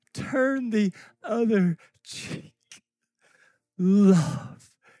 Turn the other cheek.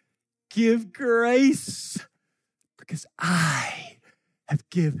 Love. Give grace, because I have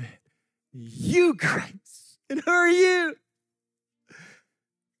given you grace. And who are you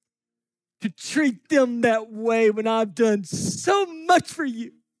to treat them that way when I've done so much for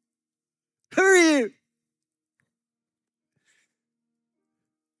you? Who are you?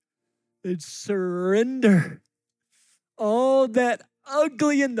 And surrender all that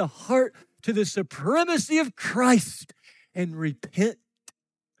ugly in the heart to the supremacy of Christ and repent.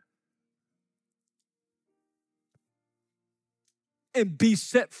 And be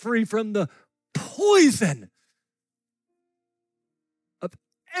set free from the poison of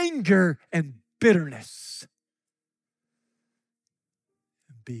anger and bitterness.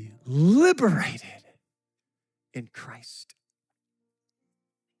 Be liberated in Christ.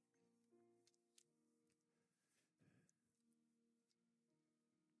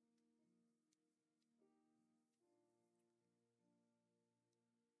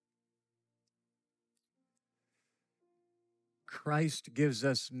 Christ gives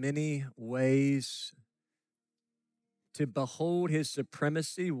us many ways to behold his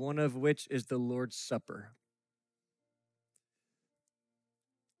supremacy, one of which is the Lord's Supper.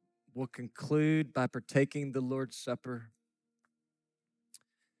 We'll conclude by partaking the Lord's Supper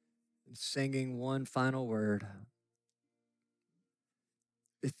and singing one final word.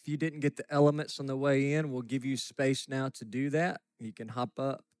 If you didn't get the elements on the way in, we'll give you space now to do that. You can hop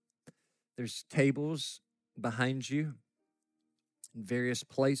up. There's tables behind you in various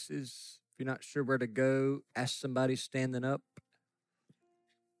places. If you're not sure where to go, ask somebody standing up.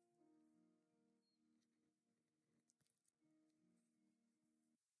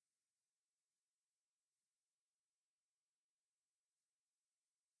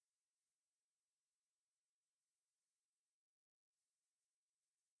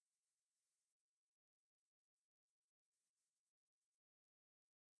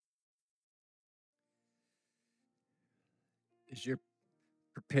 as you're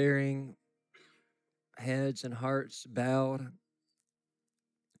preparing, heads and hearts bowed,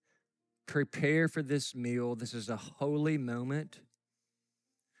 prepare for this meal. This is a holy moment.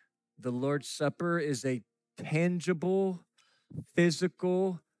 The Lord's Supper is a tangible,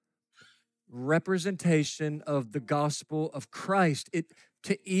 physical representation of the gospel of Christ.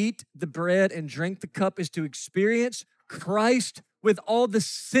 To eat the bread and drink the cup is to experience Christ with all the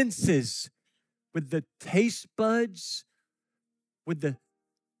senses, with the taste buds, with the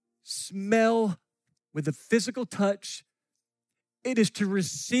smell, with the physical touch. It is to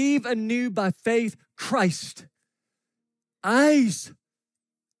receive anew by faith Christ. Eyes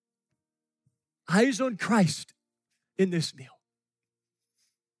on Christ in this meal.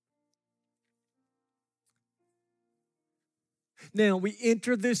 Now, we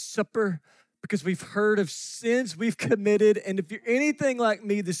enter this supper because we've heard of sins we've committed. And if you're anything like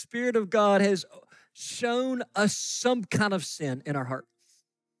me, the Spirit of God has shown us some kind of sin in our heart.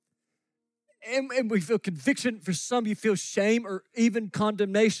 And we feel conviction. For some, you feel shame or even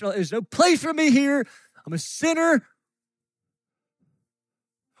condemnation. There's no place for me here. I'm a sinner.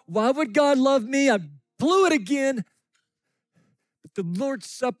 Why would God love me? I blew it again. But the Lord's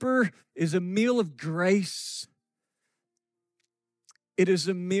Supper is a meal of grace. It is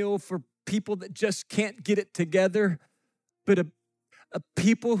a meal for people that just can't get it together, but a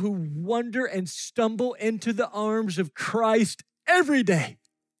people who wander and stumble into the arms of Christ every day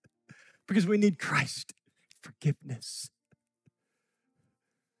because we need Christ, forgiveness.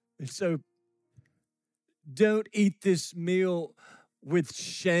 And so don't eat this meal with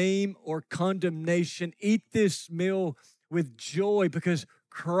shame or condemnation. Eat this meal with joy because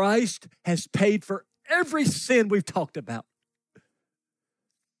Christ has paid for every sin we've talked about.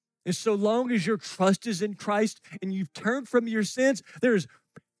 And so long as your trust is in Christ and you've turned from your sins, there's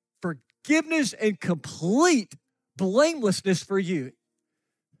forgiveness and complete blamelessness for you.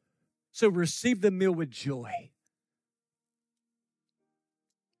 So receive the meal with joy.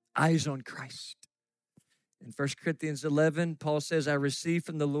 Eyes on Christ. In 1 Corinthians 11, Paul says, I received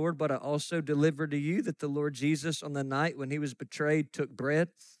from the Lord what I also delivered to you, that the Lord Jesus on the night when he was betrayed took bread.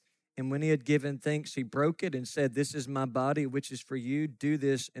 And when he had given thanks, he broke it and said, this is my body, which is for you. Do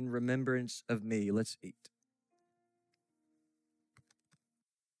this in remembrance of me. Let's eat.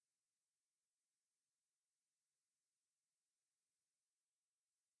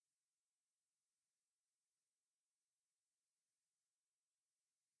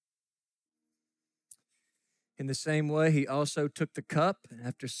 In the same way, he also took the cup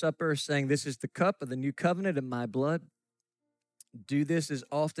after supper, saying, this is the cup of the new covenant in my blood. Do this as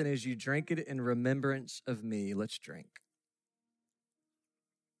often as you drink it in remembrance of me. Let's drink.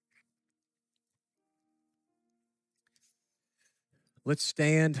 Let's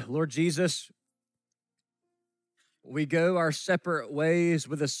stand. Lord Jesus, we go our separate ways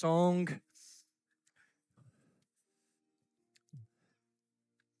with a song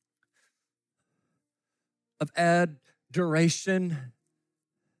of adoration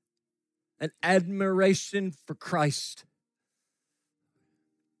and admiration for Christ.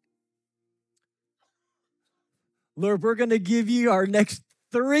 Lord, we're going to give you our next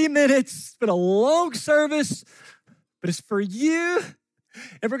 3 minutes. It's been a long service, but it's for you.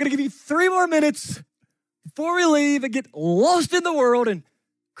 And we're going to give you 3 more minutes before we leave and get lost in the world and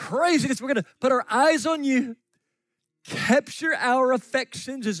craziness. We're going to put our eyes on you. Capture our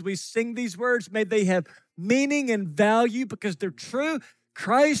affections as we sing these words. May they have meaning and value because they're true.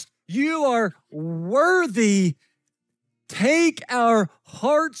 Christ, you are worthy. Take our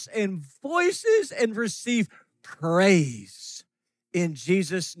hearts and voices and receive praise. In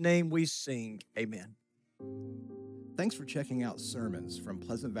Jesus' name we sing. Amen. Thanks for checking out sermons from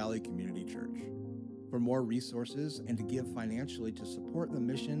Pleasant Valley Community Church. For more resources and to give financially to support the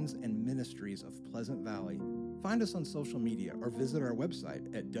missions and ministries of Pleasant Valley, find us on social media or visit our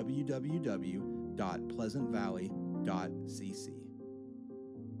website at www.pleasantvalley.cc.